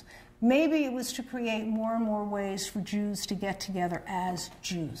services. Maybe it was to create more and more ways for Jews to get together as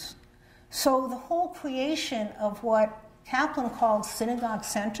Jews. So the whole creation of what Kaplan called synagogue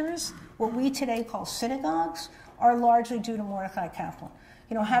centers, what we today call synagogues, are largely due to Mordecai Kaplan.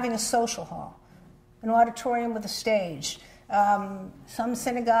 You know, having a social hall, an auditorium with a stage. Some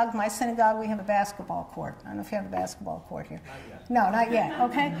synagogue, my synagogue, we have a basketball court. I don't know if you have a basketball court here. Not yet. No, not yet,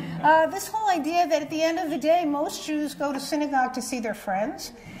 okay? This whole idea that at the end of the day, most Jews go to synagogue to see their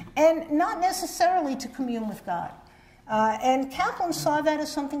friends and not necessarily to commune with God. And Kaplan saw that as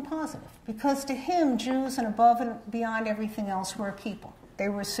something positive because to him, Jews and above and beyond everything else were a people. They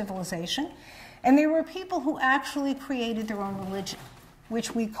were a civilization. And they were people who actually created their own religion,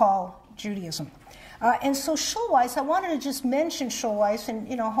 which we call Judaism. And so Schulweis, I wanted to just mention Schulweis, and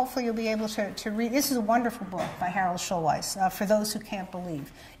you know, hopefully you'll be able to read. This is a wonderful book by Harold Schulweis, for those who can't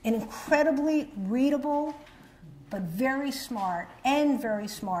believe. An incredibly readable, but very smart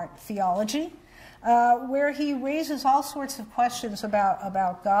theology, where he raises all sorts of questions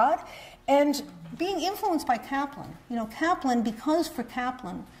about God, and being influenced by Kaplan. You know, Kaplan, because for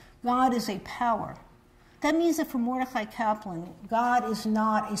Kaplan, God is a power. That means that for Mordecai Kaplan, God is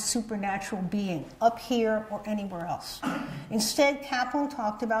not a supernatural being up here or anywhere else. Instead, Kaplan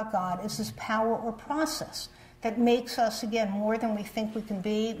talked about God as this power or process that makes us, again, more than we think we can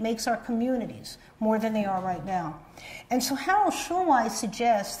be, makes our communities more than they are right now. And so Harold Schulweis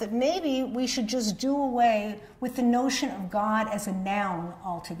suggests that maybe we should just do away with the notion of God as a noun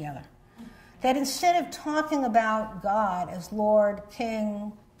altogether. That instead of talking about God as Lord,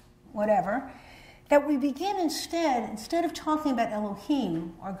 King, whatever, that we begin instead of talking about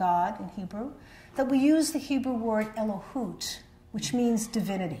Elohim, or God in Hebrew, that we use the Hebrew word Elohut, which means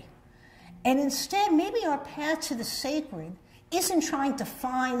divinity. And instead, maybe our path to the sacred isn't trying to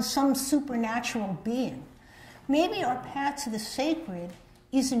find some supernatural being. Maybe our path to the sacred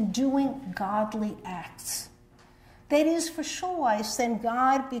is in doing godly acts. That is, for Schulweis, then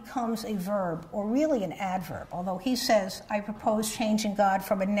God becomes a verb, or really an adverb, although he says, I propose changing God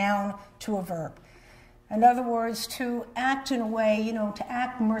from a noun to a verb. In other words, to act in a way, to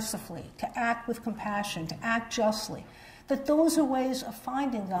act mercifully, to act with compassion, to act justly. That those are ways of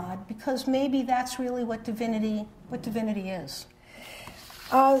finding God, because maybe that's really what divinity is.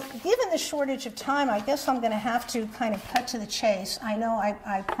 Given the shortage of time, I guess I'm going to have to kind of cut to the chase. I know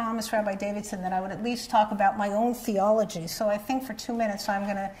I promised Rabbi Davidson that I would at least talk about my own theology, so I think for 2 minutes I'm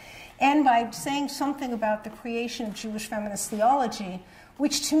going to end by saying something about the creation of Jewish feminist theology,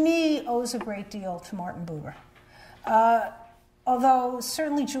 which to me owes a great deal to Martin Buber. Although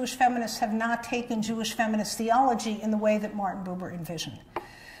certainly Jewish feminists have not taken Jewish feminist theology in the way that Martin Buber envisioned.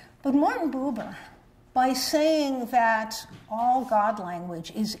 But Martin Buber, by saying that all God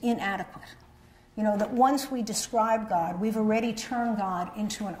language is inadequate, that once we describe God, we've already turned God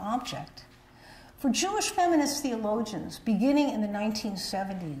into an object. For Jewish feminist theologians, beginning in the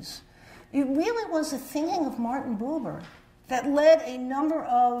 1970s, it really was the thinking of Martin Buber that led a number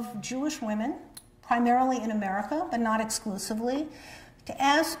of Jewish women, primarily in America, but not exclusively, to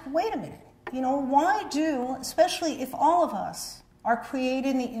ask, wait a minute, why do, especially if all of us are created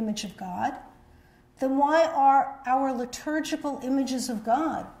in the image of God, then why are our liturgical images of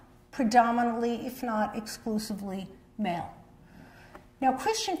God predominantly, if not exclusively, male? Now,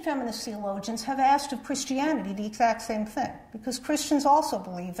 Christian feminist theologians have asked of Christianity the exact same thing, because Christians also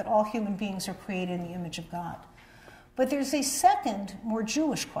believe that all human beings are created in the image of God. But there's a second, more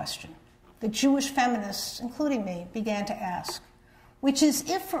Jewish question that Jewish feminists, including me, began to ask, which is,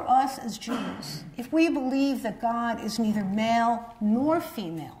 if for us as Jews, if we believe that God is neither male nor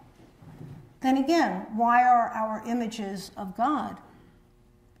female, then again, why are our images of God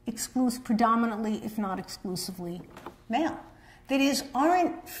predominantly, if not exclusively, male? That is,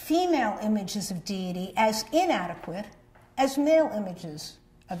 aren't female images of deity as inadequate as male images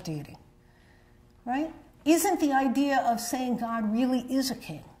of deity? Right? Isn't the idea of saying God really is a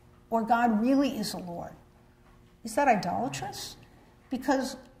king, or God really is a Lord, is that idolatrous?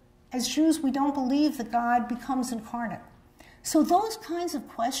 Because as Jews, we don't believe that God becomes incarnate. So those kinds of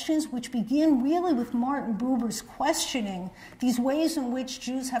questions, which begin really with Martin Buber's questioning these ways in which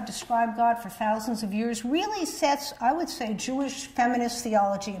Jews have described God for thousands of years, really sets, I would say, Jewish feminist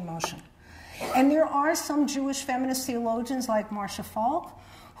theology in motion. And there are some Jewish feminist theologians like Marcia Falk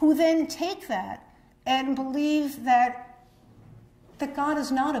who then take that and believe that God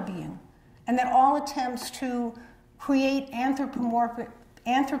is not a being, and that all attempts to create anthropomorphic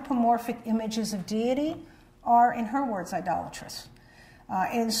images of deity are, in her words, idolatrous.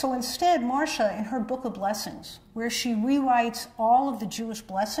 And so instead, Marcia, in her Book of Blessings, where she rewrites all of the Jewish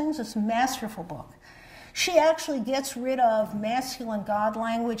blessings, it's a masterful book. She actually gets rid of masculine God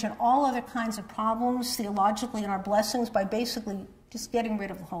language and all other kinds of problems theologically in our blessings by basically just getting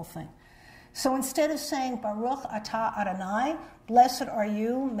rid of the whole thing. So instead of saying, Baruch atah Adonai, blessed are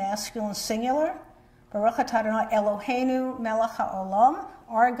you, masculine singular, Baruch atah Adonai Eloheinu melech haolam,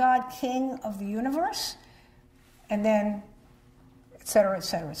 our God, King of the universe, and then, et cetera, et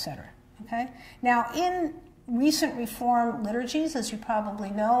cetera, et cetera. Okay? Now, in recent Reform liturgies, as you probably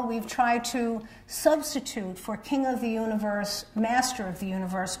know, we've tried to substitute for King of the universe, Master of the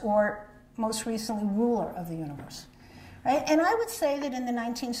universe, or most recently, Ruler of the universe. Right? And I would say that in the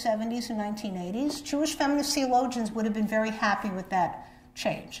 1970s and 1980s, Jewish feminist theologians would have been very happy with that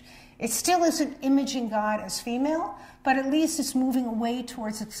change. It still isn't imaging God as female, but at least it's moving away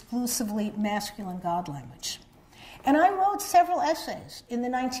towards exclusively masculine God language. And I wrote several essays in the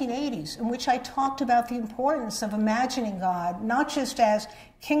 1980s in which I talked about the importance of imagining God not just as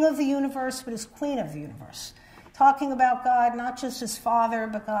King of the universe, but as Queen of the universe. Talking about God not just as Father,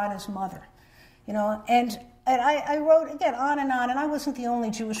 but God as Mother. And I wrote, again, on, and I wasn't the only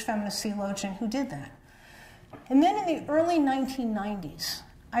Jewish feminist theologian who did that. And then in the early 1990s,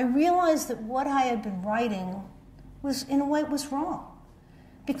 I realized that what I had been writing was, in a way, was wrong.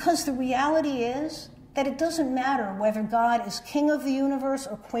 Because the reality is that it doesn't matter whether God is King of the universe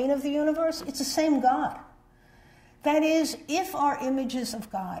or Queen of the universe, it's the same God. That is, if our images of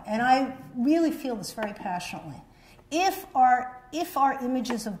God, and I really feel this very passionately, if our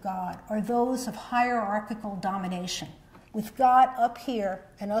images of God are those of hierarchical domination, with God up here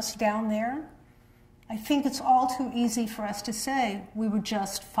and us down there, I think it's all too easy for us to say we were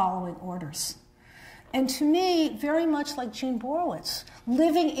just following orders. And to me, very much like Eugene Borowitz,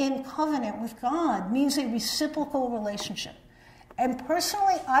 living in covenant with God means a reciprocal relationship. And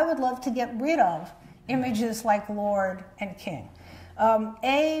personally, I would love to get rid of images like Lord and King.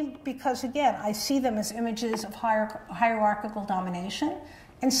 Because, again, I see them as images of hierarchical domination.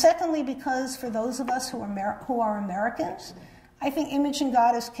 And secondly, because for those of us who are Americans, I think imaging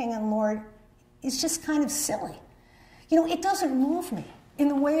God as King and Lord is just kind of silly. You know, it doesn't move me in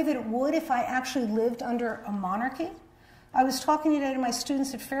the way that it would if I actually lived under a monarchy. I was talking today to my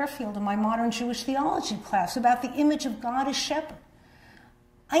students at Fairfield in my modern Jewish theology class about the image of God as shepherd.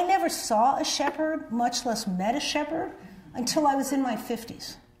 I never saw a shepherd, much less met a shepherd, until I was in my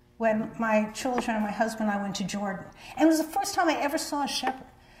 50s, when my children and my husband and I went to Jordan. And it was the first time I ever saw a shepherd.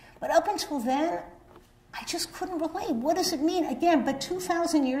 But up until then, I just couldn't relate. What does it mean? Again, but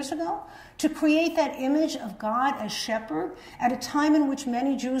 2,000 years ago, to create that image of God as shepherd at a time in which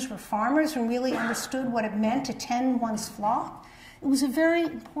many Jews were farmers and really understood what it meant to tend one's flock, it was a very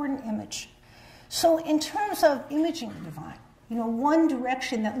important image. So in terms of imaging the divine, you know, one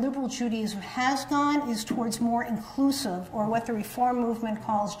direction that liberal Judaism has gone is towards more inclusive, or what the Reform movement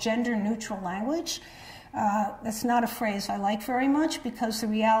calls gender-neutral language. That's not a phrase I like very much, because the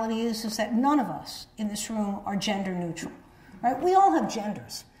reality is that none of us in this room are gender neutral. Right? We all have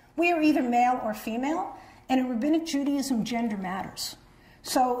genders. We are either male or female, and in Rabbinic Judaism, gender matters.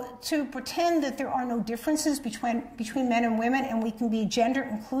 So to pretend that there are no differences between men and women and we can be gender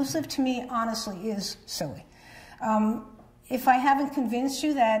inclusive, to me, honestly, is silly. If I haven't convinced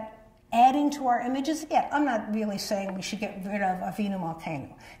you that adding to our images, again, I'm not really saying we should get rid of Avinu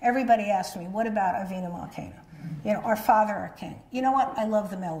Malkeinu. Everybody asks me, what about Avinu Malkeinu? You know, our Father, our King. You know what? I love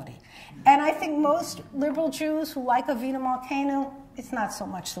the melody. And I think most liberal Jews who like Avinu Malkeinu, it's not so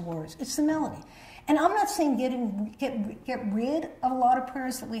much the words, it's the melody. And I'm not saying get rid of a lot of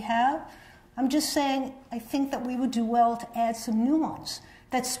prayers that we have. I'm just saying I think that we would do well to add some new ones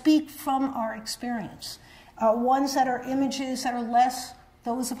that speak from our experience. Ones that are images that are less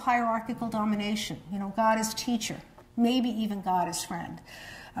those of hierarchical domination. You know, God as teacher, maybe even God as friend.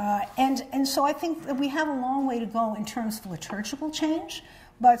 And so I think that we have a long way to go in terms of liturgical change,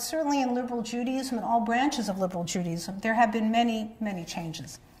 but certainly in liberal Judaism and all branches of liberal Judaism, there have been many, many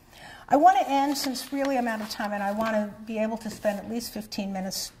changes. I want to end, since really I'm out of time, and I want to be able to spend at least 15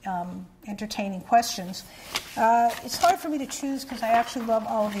 minutes entertaining questions. It's hard for me to choose because I actually love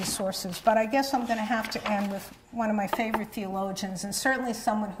all of these sources, but I guess I'm going to have to end with one of my favorite theologians, and certainly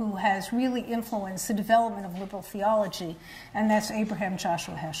someone who has really influenced the development of liberal theology, and that's Abraham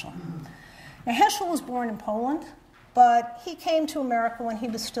Joshua Heschel. Now, Heschel was born in Poland, but he came to America when he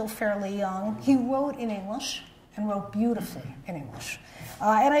was still fairly young. He wrote in English, and wrote beautifully in English.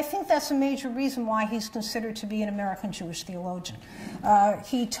 And I think that's a major reason why he's considered to be an American Jewish theologian.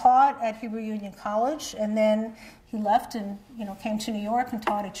 He taught at Hebrew Union College, and then he left and came to New York and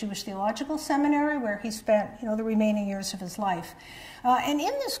taught at Jewish Theological Seminary, where he spent the remaining years of his life. And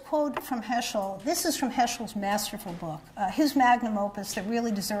in this quote from Heschel, this is from Heschel's masterful book, his magnum opus that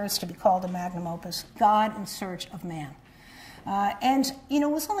really deserves to be called a magnum opus, God in Search of Man. And it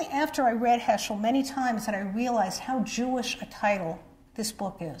was only after I read Heschel many times that I realized how Jewish a title this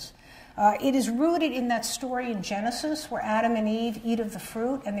book is. It is rooted in that story in Genesis where Adam and Eve eat of the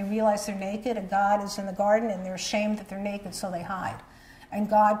fruit and they realize they're naked, and God is in the garden and they're ashamed that they're naked, so they hide. And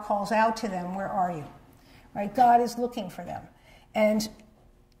God calls out to them, "Where are you?" Right? God is looking for them. And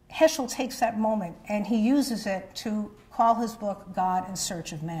Heschel takes that moment and he uses it to call his book God in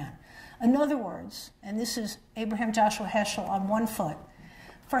Search of Man. In other words, and this is Abraham Joshua Heschel on one foot,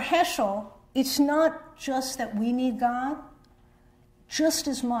 for Heschel, it's not just that we need God, just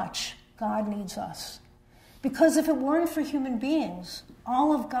as much God needs us. Because if it weren't for human beings,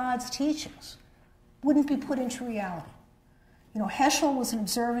 all of God's teachings wouldn't be put into reality. Heschel was an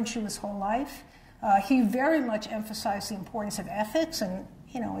observant Jew his whole life. He very much emphasized the importance of ethics, and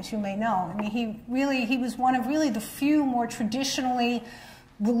as you may know, he was one of really the few more traditionally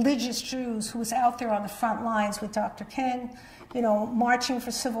religious Jews who was out there on the front lines with Dr. King, marching for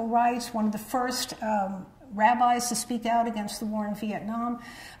civil rights, one of the first rabbis to speak out against the war in Vietnam.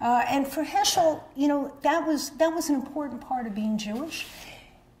 And for Heschel, that was an important part of being Jewish,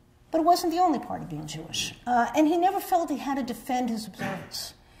 but it wasn't the only part of being Jewish. And he never felt he had to defend his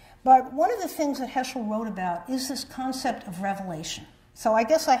observance. But one of the things that Heschel wrote about is this concept of revelation. So I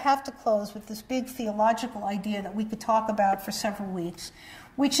guess I have to close with this big theological idea that we could talk about for several weeks,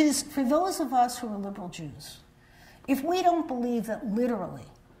 which is, for those of us who are liberal Jews, if we don't believe that literally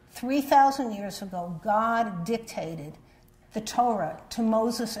 3,000 years ago God dictated the Torah to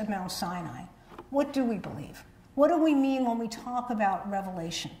Moses at Mount Sinai, what do we believe? What do we mean when we talk about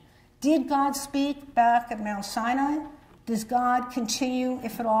revelation? Did God speak back at Mount Sinai? Does God continue,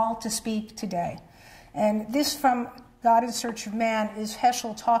 if at all, to speak today? And this from God in Search of Man is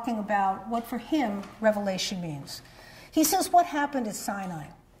Heschel talking about what for him revelation means. He says, what happened at Sinai?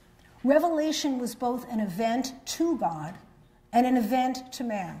 Revelation was both an event to God and an event to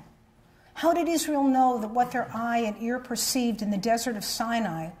man. How did Israel know that what their eye and ear perceived in the desert of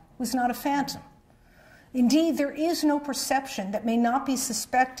Sinai was not a phantom? Indeed, there is no perception that may not be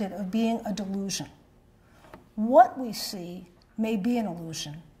suspected of being a delusion. What we see may be an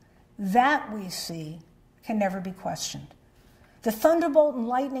illusion. That we see can never be questioned. The thunderbolt and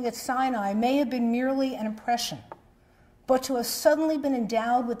lightning at Sinai may have been merely an impression, but to have suddenly been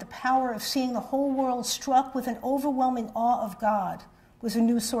endowed with the power of seeing the whole world struck with an overwhelming awe of God was a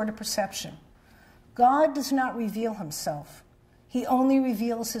new sort of perception. God does not reveal himself. He only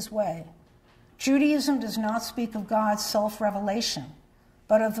reveals his way. Judaism does not speak of God's self-revelation,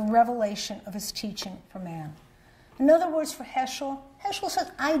 but of the revelation of his teaching for man. In other words, for Heschel, Heschel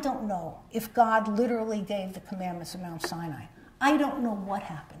says, I don't know if God literally gave the commandments of Mount Sinai. I don't know what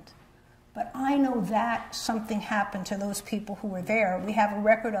happened. But I know that something happened to those people who were there. We have a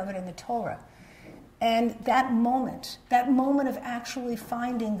record of it in the Torah. And that moment of actually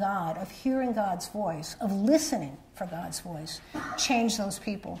finding God, of hearing God's voice, of listening for God's voice, changed those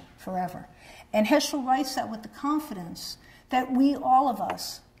people forever. And Heschel writes that with the confidence that we, all of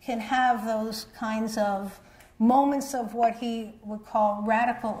us, can have those kinds of moments of what he would call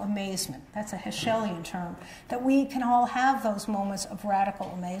radical amazement. That's a Heschelian term. That we can all have those moments of radical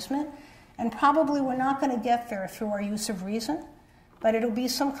amazement. And probably we're not going to get there through our use of reason, but it'll be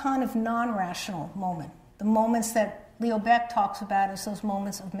some kind of non-rational moment. The moments that Leo Baeck talks about as those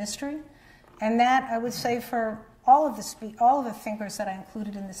moments of mystery. And that, I would say, for all of the thinkers that I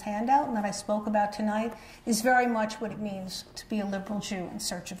included in this handout and that I spoke about tonight, is very much what it means to be a liberal Jew in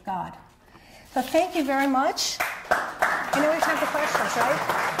search of God. So thank you very much. I know we have time for questions, right?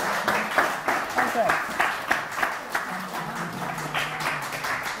 Oh, good.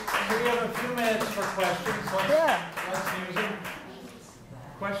 We have a few minutes for questions. Let's use it.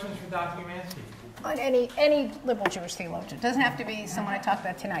 Questions for Dr. Umansky? On any liberal Jewish theologian. It doesn't have to be someone I talked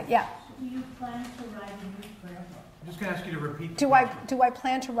about tonight. Yeah. Do you plan to write a new prayer book? I'm just going to ask you to repeat. Do I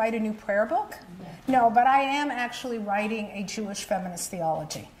plan to write a new prayer book? Yes. No, but I am actually writing a Jewish feminist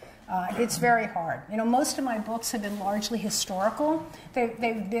theology. It's very hard. You know, most of my books have been largely historical. They've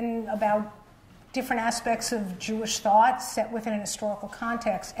been about different aspects of Jewish thought set within an historical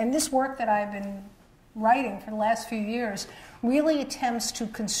context. And this work that I've been writing for the last few years really attempts to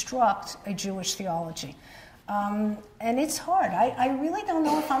construct a Jewish theology. And it's hard. I really don't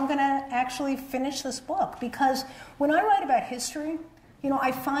know if I'm going to actually finish this book, because when I write about history, you know,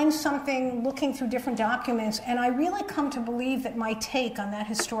 I find something looking through different documents, and I really come to believe that my take on that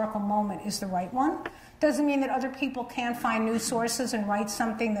historical moment is the right one. Doesn't mean that other people can't find new sources and write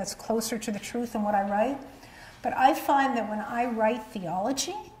something that's closer to the truth than what I write. But I find that when I write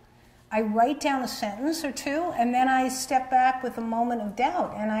theology, I write down a sentence or two, and then I step back with a moment of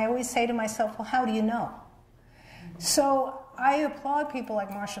doubt. And I always say to myself, well, how do you know? So I applaud people like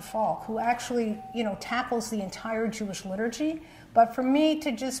Marcia Falk, who actually, you know, tackles the entire Jewish liturgy. But for me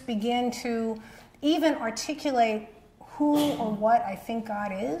to just begin to even articulate who or what I think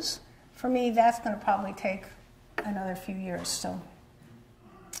God is, for me, that's going to probably take another few years. So,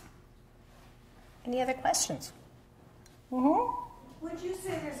 any other questions? Mm-hmm. Would you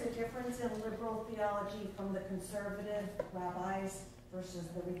say there's a difference in liberal theology from the conservative rabbis versus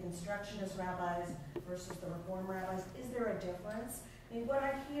the Reconstructionist rabbis versus the Reform rabbis? Is there a difference? I mean, what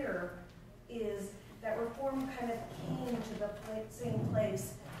I hear is that Reform kind of came to the same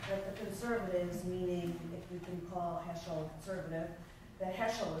place that the conservatives, meaning if we can call Heschel conservative, that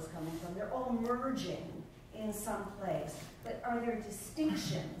Heschel is coming from. They're all merging in some place. But are there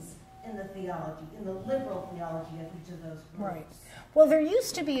distinctions in the theology, in the liberal theology of each of those groups? Right. Well, there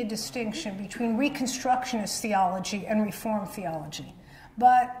used to be a distinction between Reconstructionist theology and Reform theology.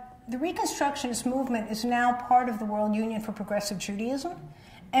 But the Reconstructionist movement is now part of the World Union for Progressive Judaism.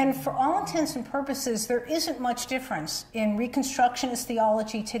 And for all intents and purposes, there isn't much difference in Reconstructionist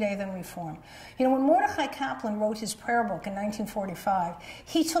theology today than Reform. You know, when Mordecai Kaplan wrote his prayer book in 1945,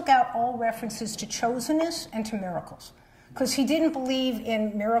 he took out all references to chosenness and to miracles, because he didn't believe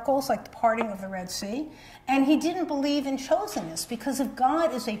in miracles like the parting of the Red Sea, and he didn't believe in chosenness, because if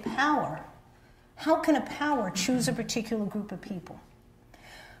God is a power, how can a power choose a particular group of people?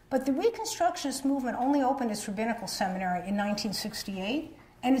 But the Reconstructionist movement only opened its rabbinical seminary in 1968,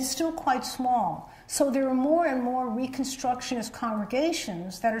 and it's still quite small. So there are more and more Reconstructionist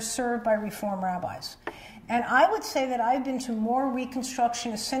congregations that are served by Reform rabbis. And I would say that I've been to more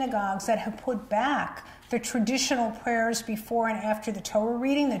Reconstructionist synagogues that have put back the traditional prayers before and after the Torah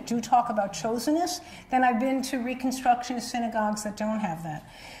reading that do talk about chosenness than I've been to Reconstructionist synagogues that don't have that.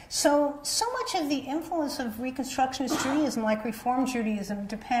 So much of the influence of Reconstructionist Judaism, like Reform Judaism,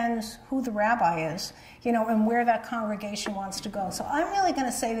 depends who the rabbi is, and where that congregation wants to go. So I'm really going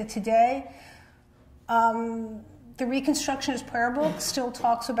to say that today, the Reconstructionist prayer book still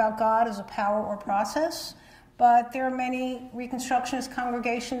talks about God as a power or process, but there are many Reconstructionist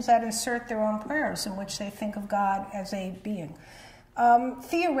congregations that insert their own prayers in which they think of God as a being.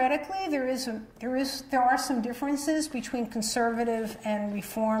 Theoretically, there are some differences between conservative and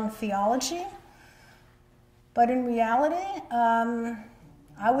Reform theology, but in reality,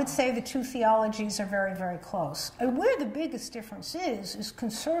 I would say the two theologies are very, very close. And where the biggest difference is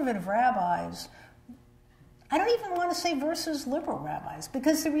conservative rabbis. I don't even want to say versus liberal rabbis,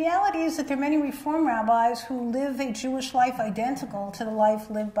 because the reality is that there are many Reform rabbis who live a Jewish life identical to the life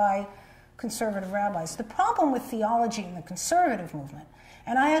lived by conservative rabbis. The problem with theology in the conservative movement,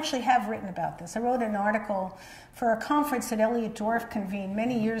 and I actually have written about this. I wrote an article for a conference that Elliot Dorff convened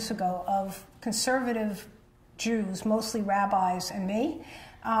many years ago of conservative Jews, mostly rabbis and me.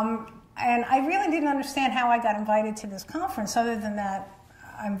 And I really didn't understand how I got invited to this conference, other than that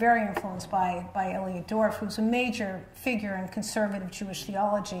I'm very influenced by Elliot Dorff, who's a major figure in conservative Jewish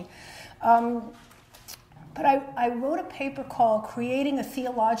theology. But I wrote a paper called Creating a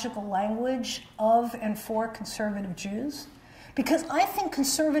Theological Language of and for Conservative Jews, because I think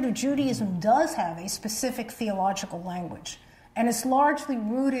conservative Judaism does have a specific theological language, and it's largely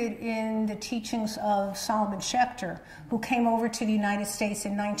rooted in the teachings of Solomon Schechter, who came over to the United States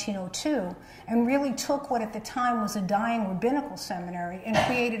in 1902 and really took what at the time was a dying rabbinical seminary and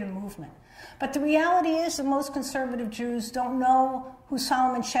created a movement. But the reality is that most conservative Jews don't know who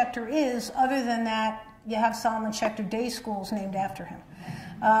Solomon Schechter is, other than that you have Solomon Schechter day schools named after him.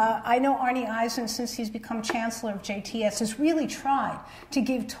 I know Arnie Eisen, since he's become chancellor of JTS, has really tried to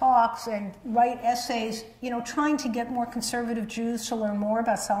give talks and write essays, trying to get more conservative Jews to learn more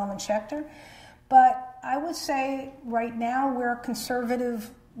about Solomon Schechter. But I would say right now where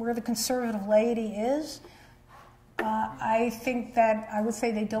the conservative laity is, I think that I would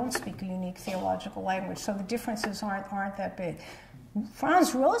say they don't speak a unique theological language, so the differences aren't that big.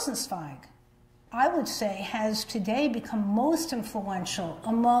 Franz Rosenzweig, I would say, has today become most influential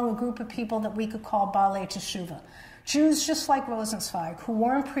among a group of people that we could call Baalei Teshuvah. Jews just like Rosenzweig, who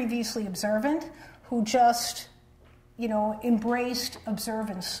weren't previously observant, who just, embraced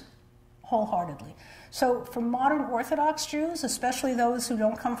observance wholeheartedly. So for modern Orthodox Jews, especially those who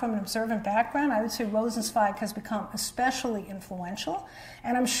don't come from an observant background, I would say Rosenzweig has become especially influential.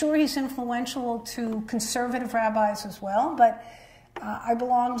 And I'm sure he's influential to conservative rabbis as well, but I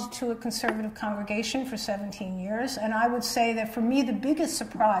belonged to a conservative congregation for 17 years, and I would say that for me the biggest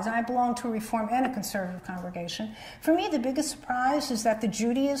surprise, and I belong to a Reform and a conservative congregation, for me the biggest surprise is that the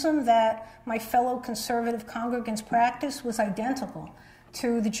Judaism that my fellow conservative congregants practiced was identical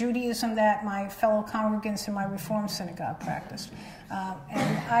to the Judaism that my fellow congregants in my Reform synagogue practiced.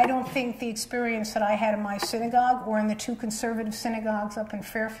 And I don't think the experience that I had in my synagogue or in the two conservative synagogues up in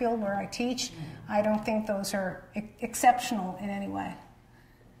Fairfield where I teach, I don't think those are exceptional in any way.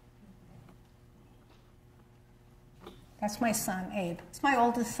 That's my son, Abe. It's my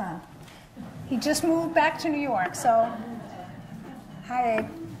oldest son. He just moved back to New York, so hi, Abe.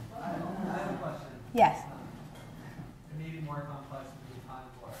 I have a question. Yes. It may be more complex than we have time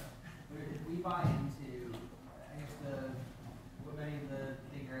for. But if we buy into, I guess, what many of the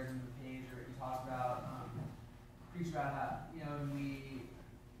thinkers in the page or you talk about, preach about how, we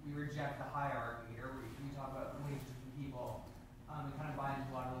reject the hierarchy, or we talk about relationships with people, and kind of buy into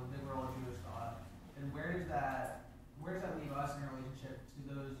a lot of the liberal Jewish thought. And where does that leave us in relationship to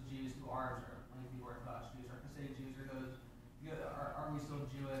those Jews who are observant, like the Orthodox Jews, or Hasidic Jews, or those, are we still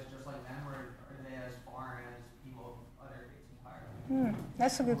Jewish just like them, or are they as foreign as people of other faiths entirely?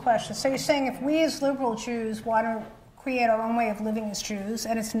 That's a good question. So you're saying if we as liberal Jews want to create our own way of living as Jews,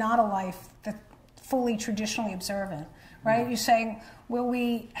 and it's not a life that's fully traditionally observant, right? You're saying,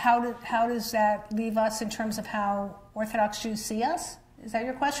 how does that leave us in terms of how Orthodox Jews see us? Is that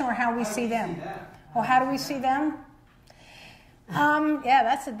your question, or how we see them? Or how do we see them?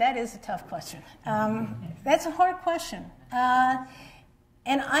 That is a tough question. That's a hard question.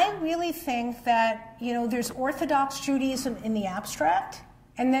 And I really think that, there's Orthodox Judaism in the abstract,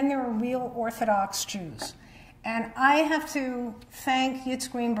 and then there are real Orthodox Jews. And I have to thank Yitz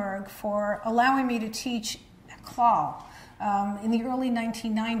Greenberg for allowing me to teach at Klal in the early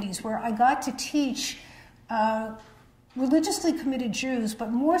 1990s, where I got to teach religiously committed Jews,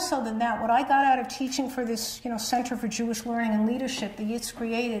 but more so than that, what I got out of teaching for this, Center for Jewish Learning and Leadership that Yitz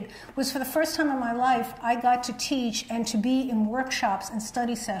created was, for the first time in my life, I got to teach and to be in workshops and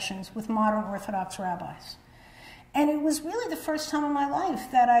study sessions with modern Orthodox rabbis. And it was really the first time in my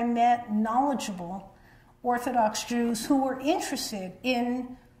life that I met knowledgeable Orthodox Jews who were interested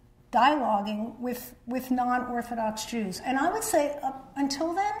in dialoguing with non-Orthodox Jews. And I would say up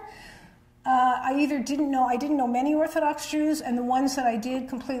until then, I didn't know many Orthodox Jews, and the ones that I did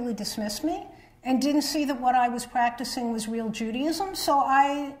completely dismissed me and didn't see that what I was practicing was real Judaism, so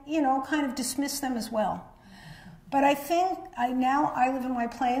I, kind of dismissed them as well. But I think I live in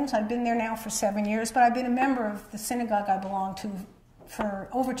White Plains. I've been there now for 7 years, but I've been a member of the synagogue I belong to for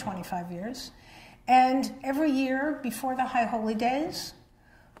over 25 years. And every year before the High Holy Days,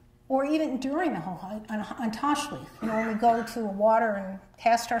 or even during the whole, on Tashlich, when we go to the water and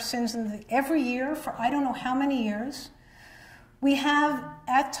cast our sins every year for I don't know how many years, we have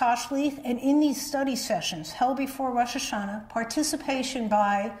at Tashlich and in these study sessions held before Rosh Hashanah, participation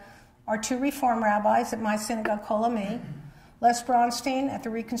by our 2 Reform rabbis at my synagogue, Kol Ami, Les Bronstein at the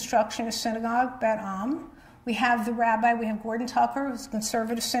Reconstructionist Synagogue, Bet Am. We have Gordon Tucker, who's a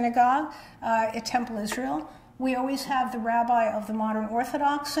conservative synagogue at Temple Israel. We always have the rabbi of the modern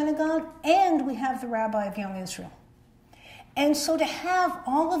Orthodox synagogue, and we have the rabbi of Young Israel. And so to have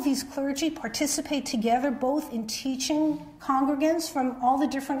all of these clergy participate together, both in teaching congregants from all the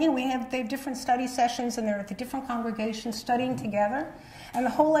different, they have different study sessions, and they're at the different congregations studying together. And the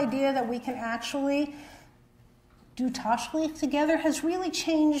whole idea that we can actually do Tashlich together has really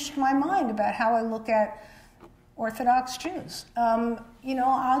changed my mind about how I look at Orthodox Jews.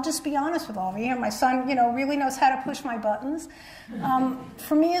 I'll just be honest with all of you. My son, really knows how to push my buttons.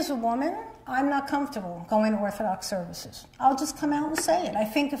 For me as a woman, I'm not comfortable going to Orthodox services. I'll just come out and say it. I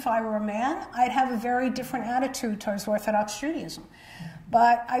think if I were a man, I'd have a very different attitude towards Orthodox Judaism.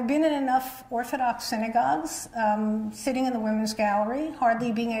 But I've been in enough Orthodox synagogues, sitting in the women's gallery,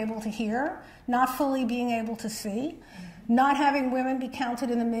 hardly being able to hear, not fully being able to see, not having women be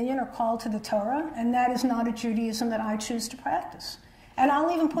counted in the million or called to the Torah, and that is not a Judaism that I choose to practice. And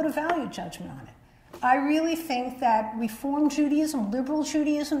I'll even put a value judgment on it. I really think that Reform Judaism, liberal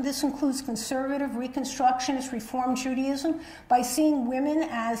Judaism, this includes conservative, Reconstructionist, Reform Judaism, by seeing women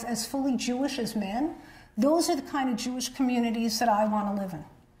as fully Jewish as men, those are the kind of Jewish communities that I want to live in.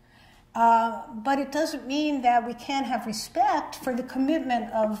 But it doesn't mean that we can't have respect for the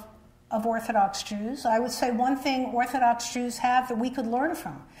commitment of Orthodox Jews. I would say one thing Orthodox Jews have that we could learn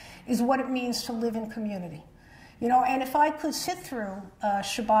from is what it means to live in community. And if I could sit through a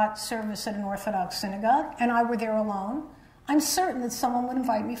Shabbat service at an Orthodox synagogue and I were there alone, I'm certain that someone would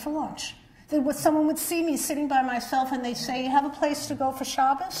invite me for lunch. That someone would see me sitting by myself and they'd say, "You have a place to go for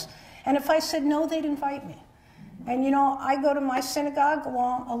Shabbos?" And if I said no, they'd invite me. And I go to my synagogue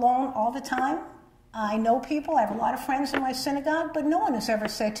alone all the time. I know people, I have a lot of friends in my synagogue, but no one has ever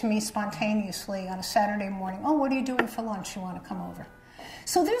said to me spontaneously on a Saturday morning, "Oh, what are you doing for lunch? You want to come over?"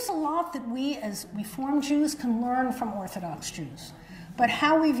 So there's a lot that we as Reform Jews can learn from Orthodox Jews. But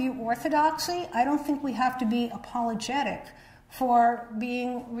how we view Orthodoxy, I don't think we have to be apologetic for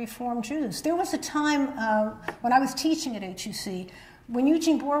being Reform Jews. There was a time when I was teaching at HUC, when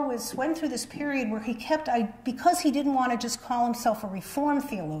Eugene Borowitz went through this period where because he didn't want to just call himself a Reform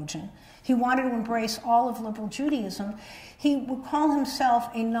theologian, he wanted to embrace all of liberal Judaism, he would call himself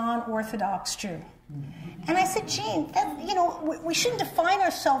a non-Orthodox Jew. And I said, Gene, we shouldn't define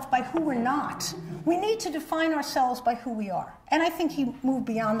ourselves by who we're not. We need to define ourselves by who we are. And I think he moved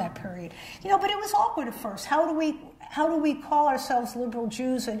beyond that period. But it was awkward at first. How do we call ourselves liberal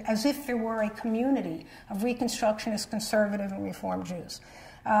Jews as if there were a community of Reconstructionist, conservative, and Reform Jews?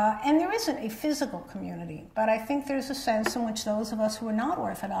 And there isn't a physical community, but I think there's a sense in which those of us who are not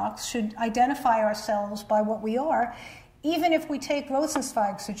Orthodox should identify ourselves by what we are, even if we take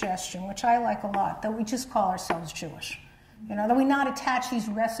Rosenzweig's suggestion, which I like a lot, that we just call ourselves Jewish. That we not attach these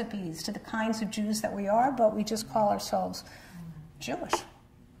recipes to the kinds of Jews that we are, but we just call ourselves Jewish.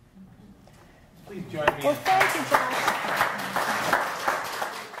 Please join me. Well, thank you, Josh.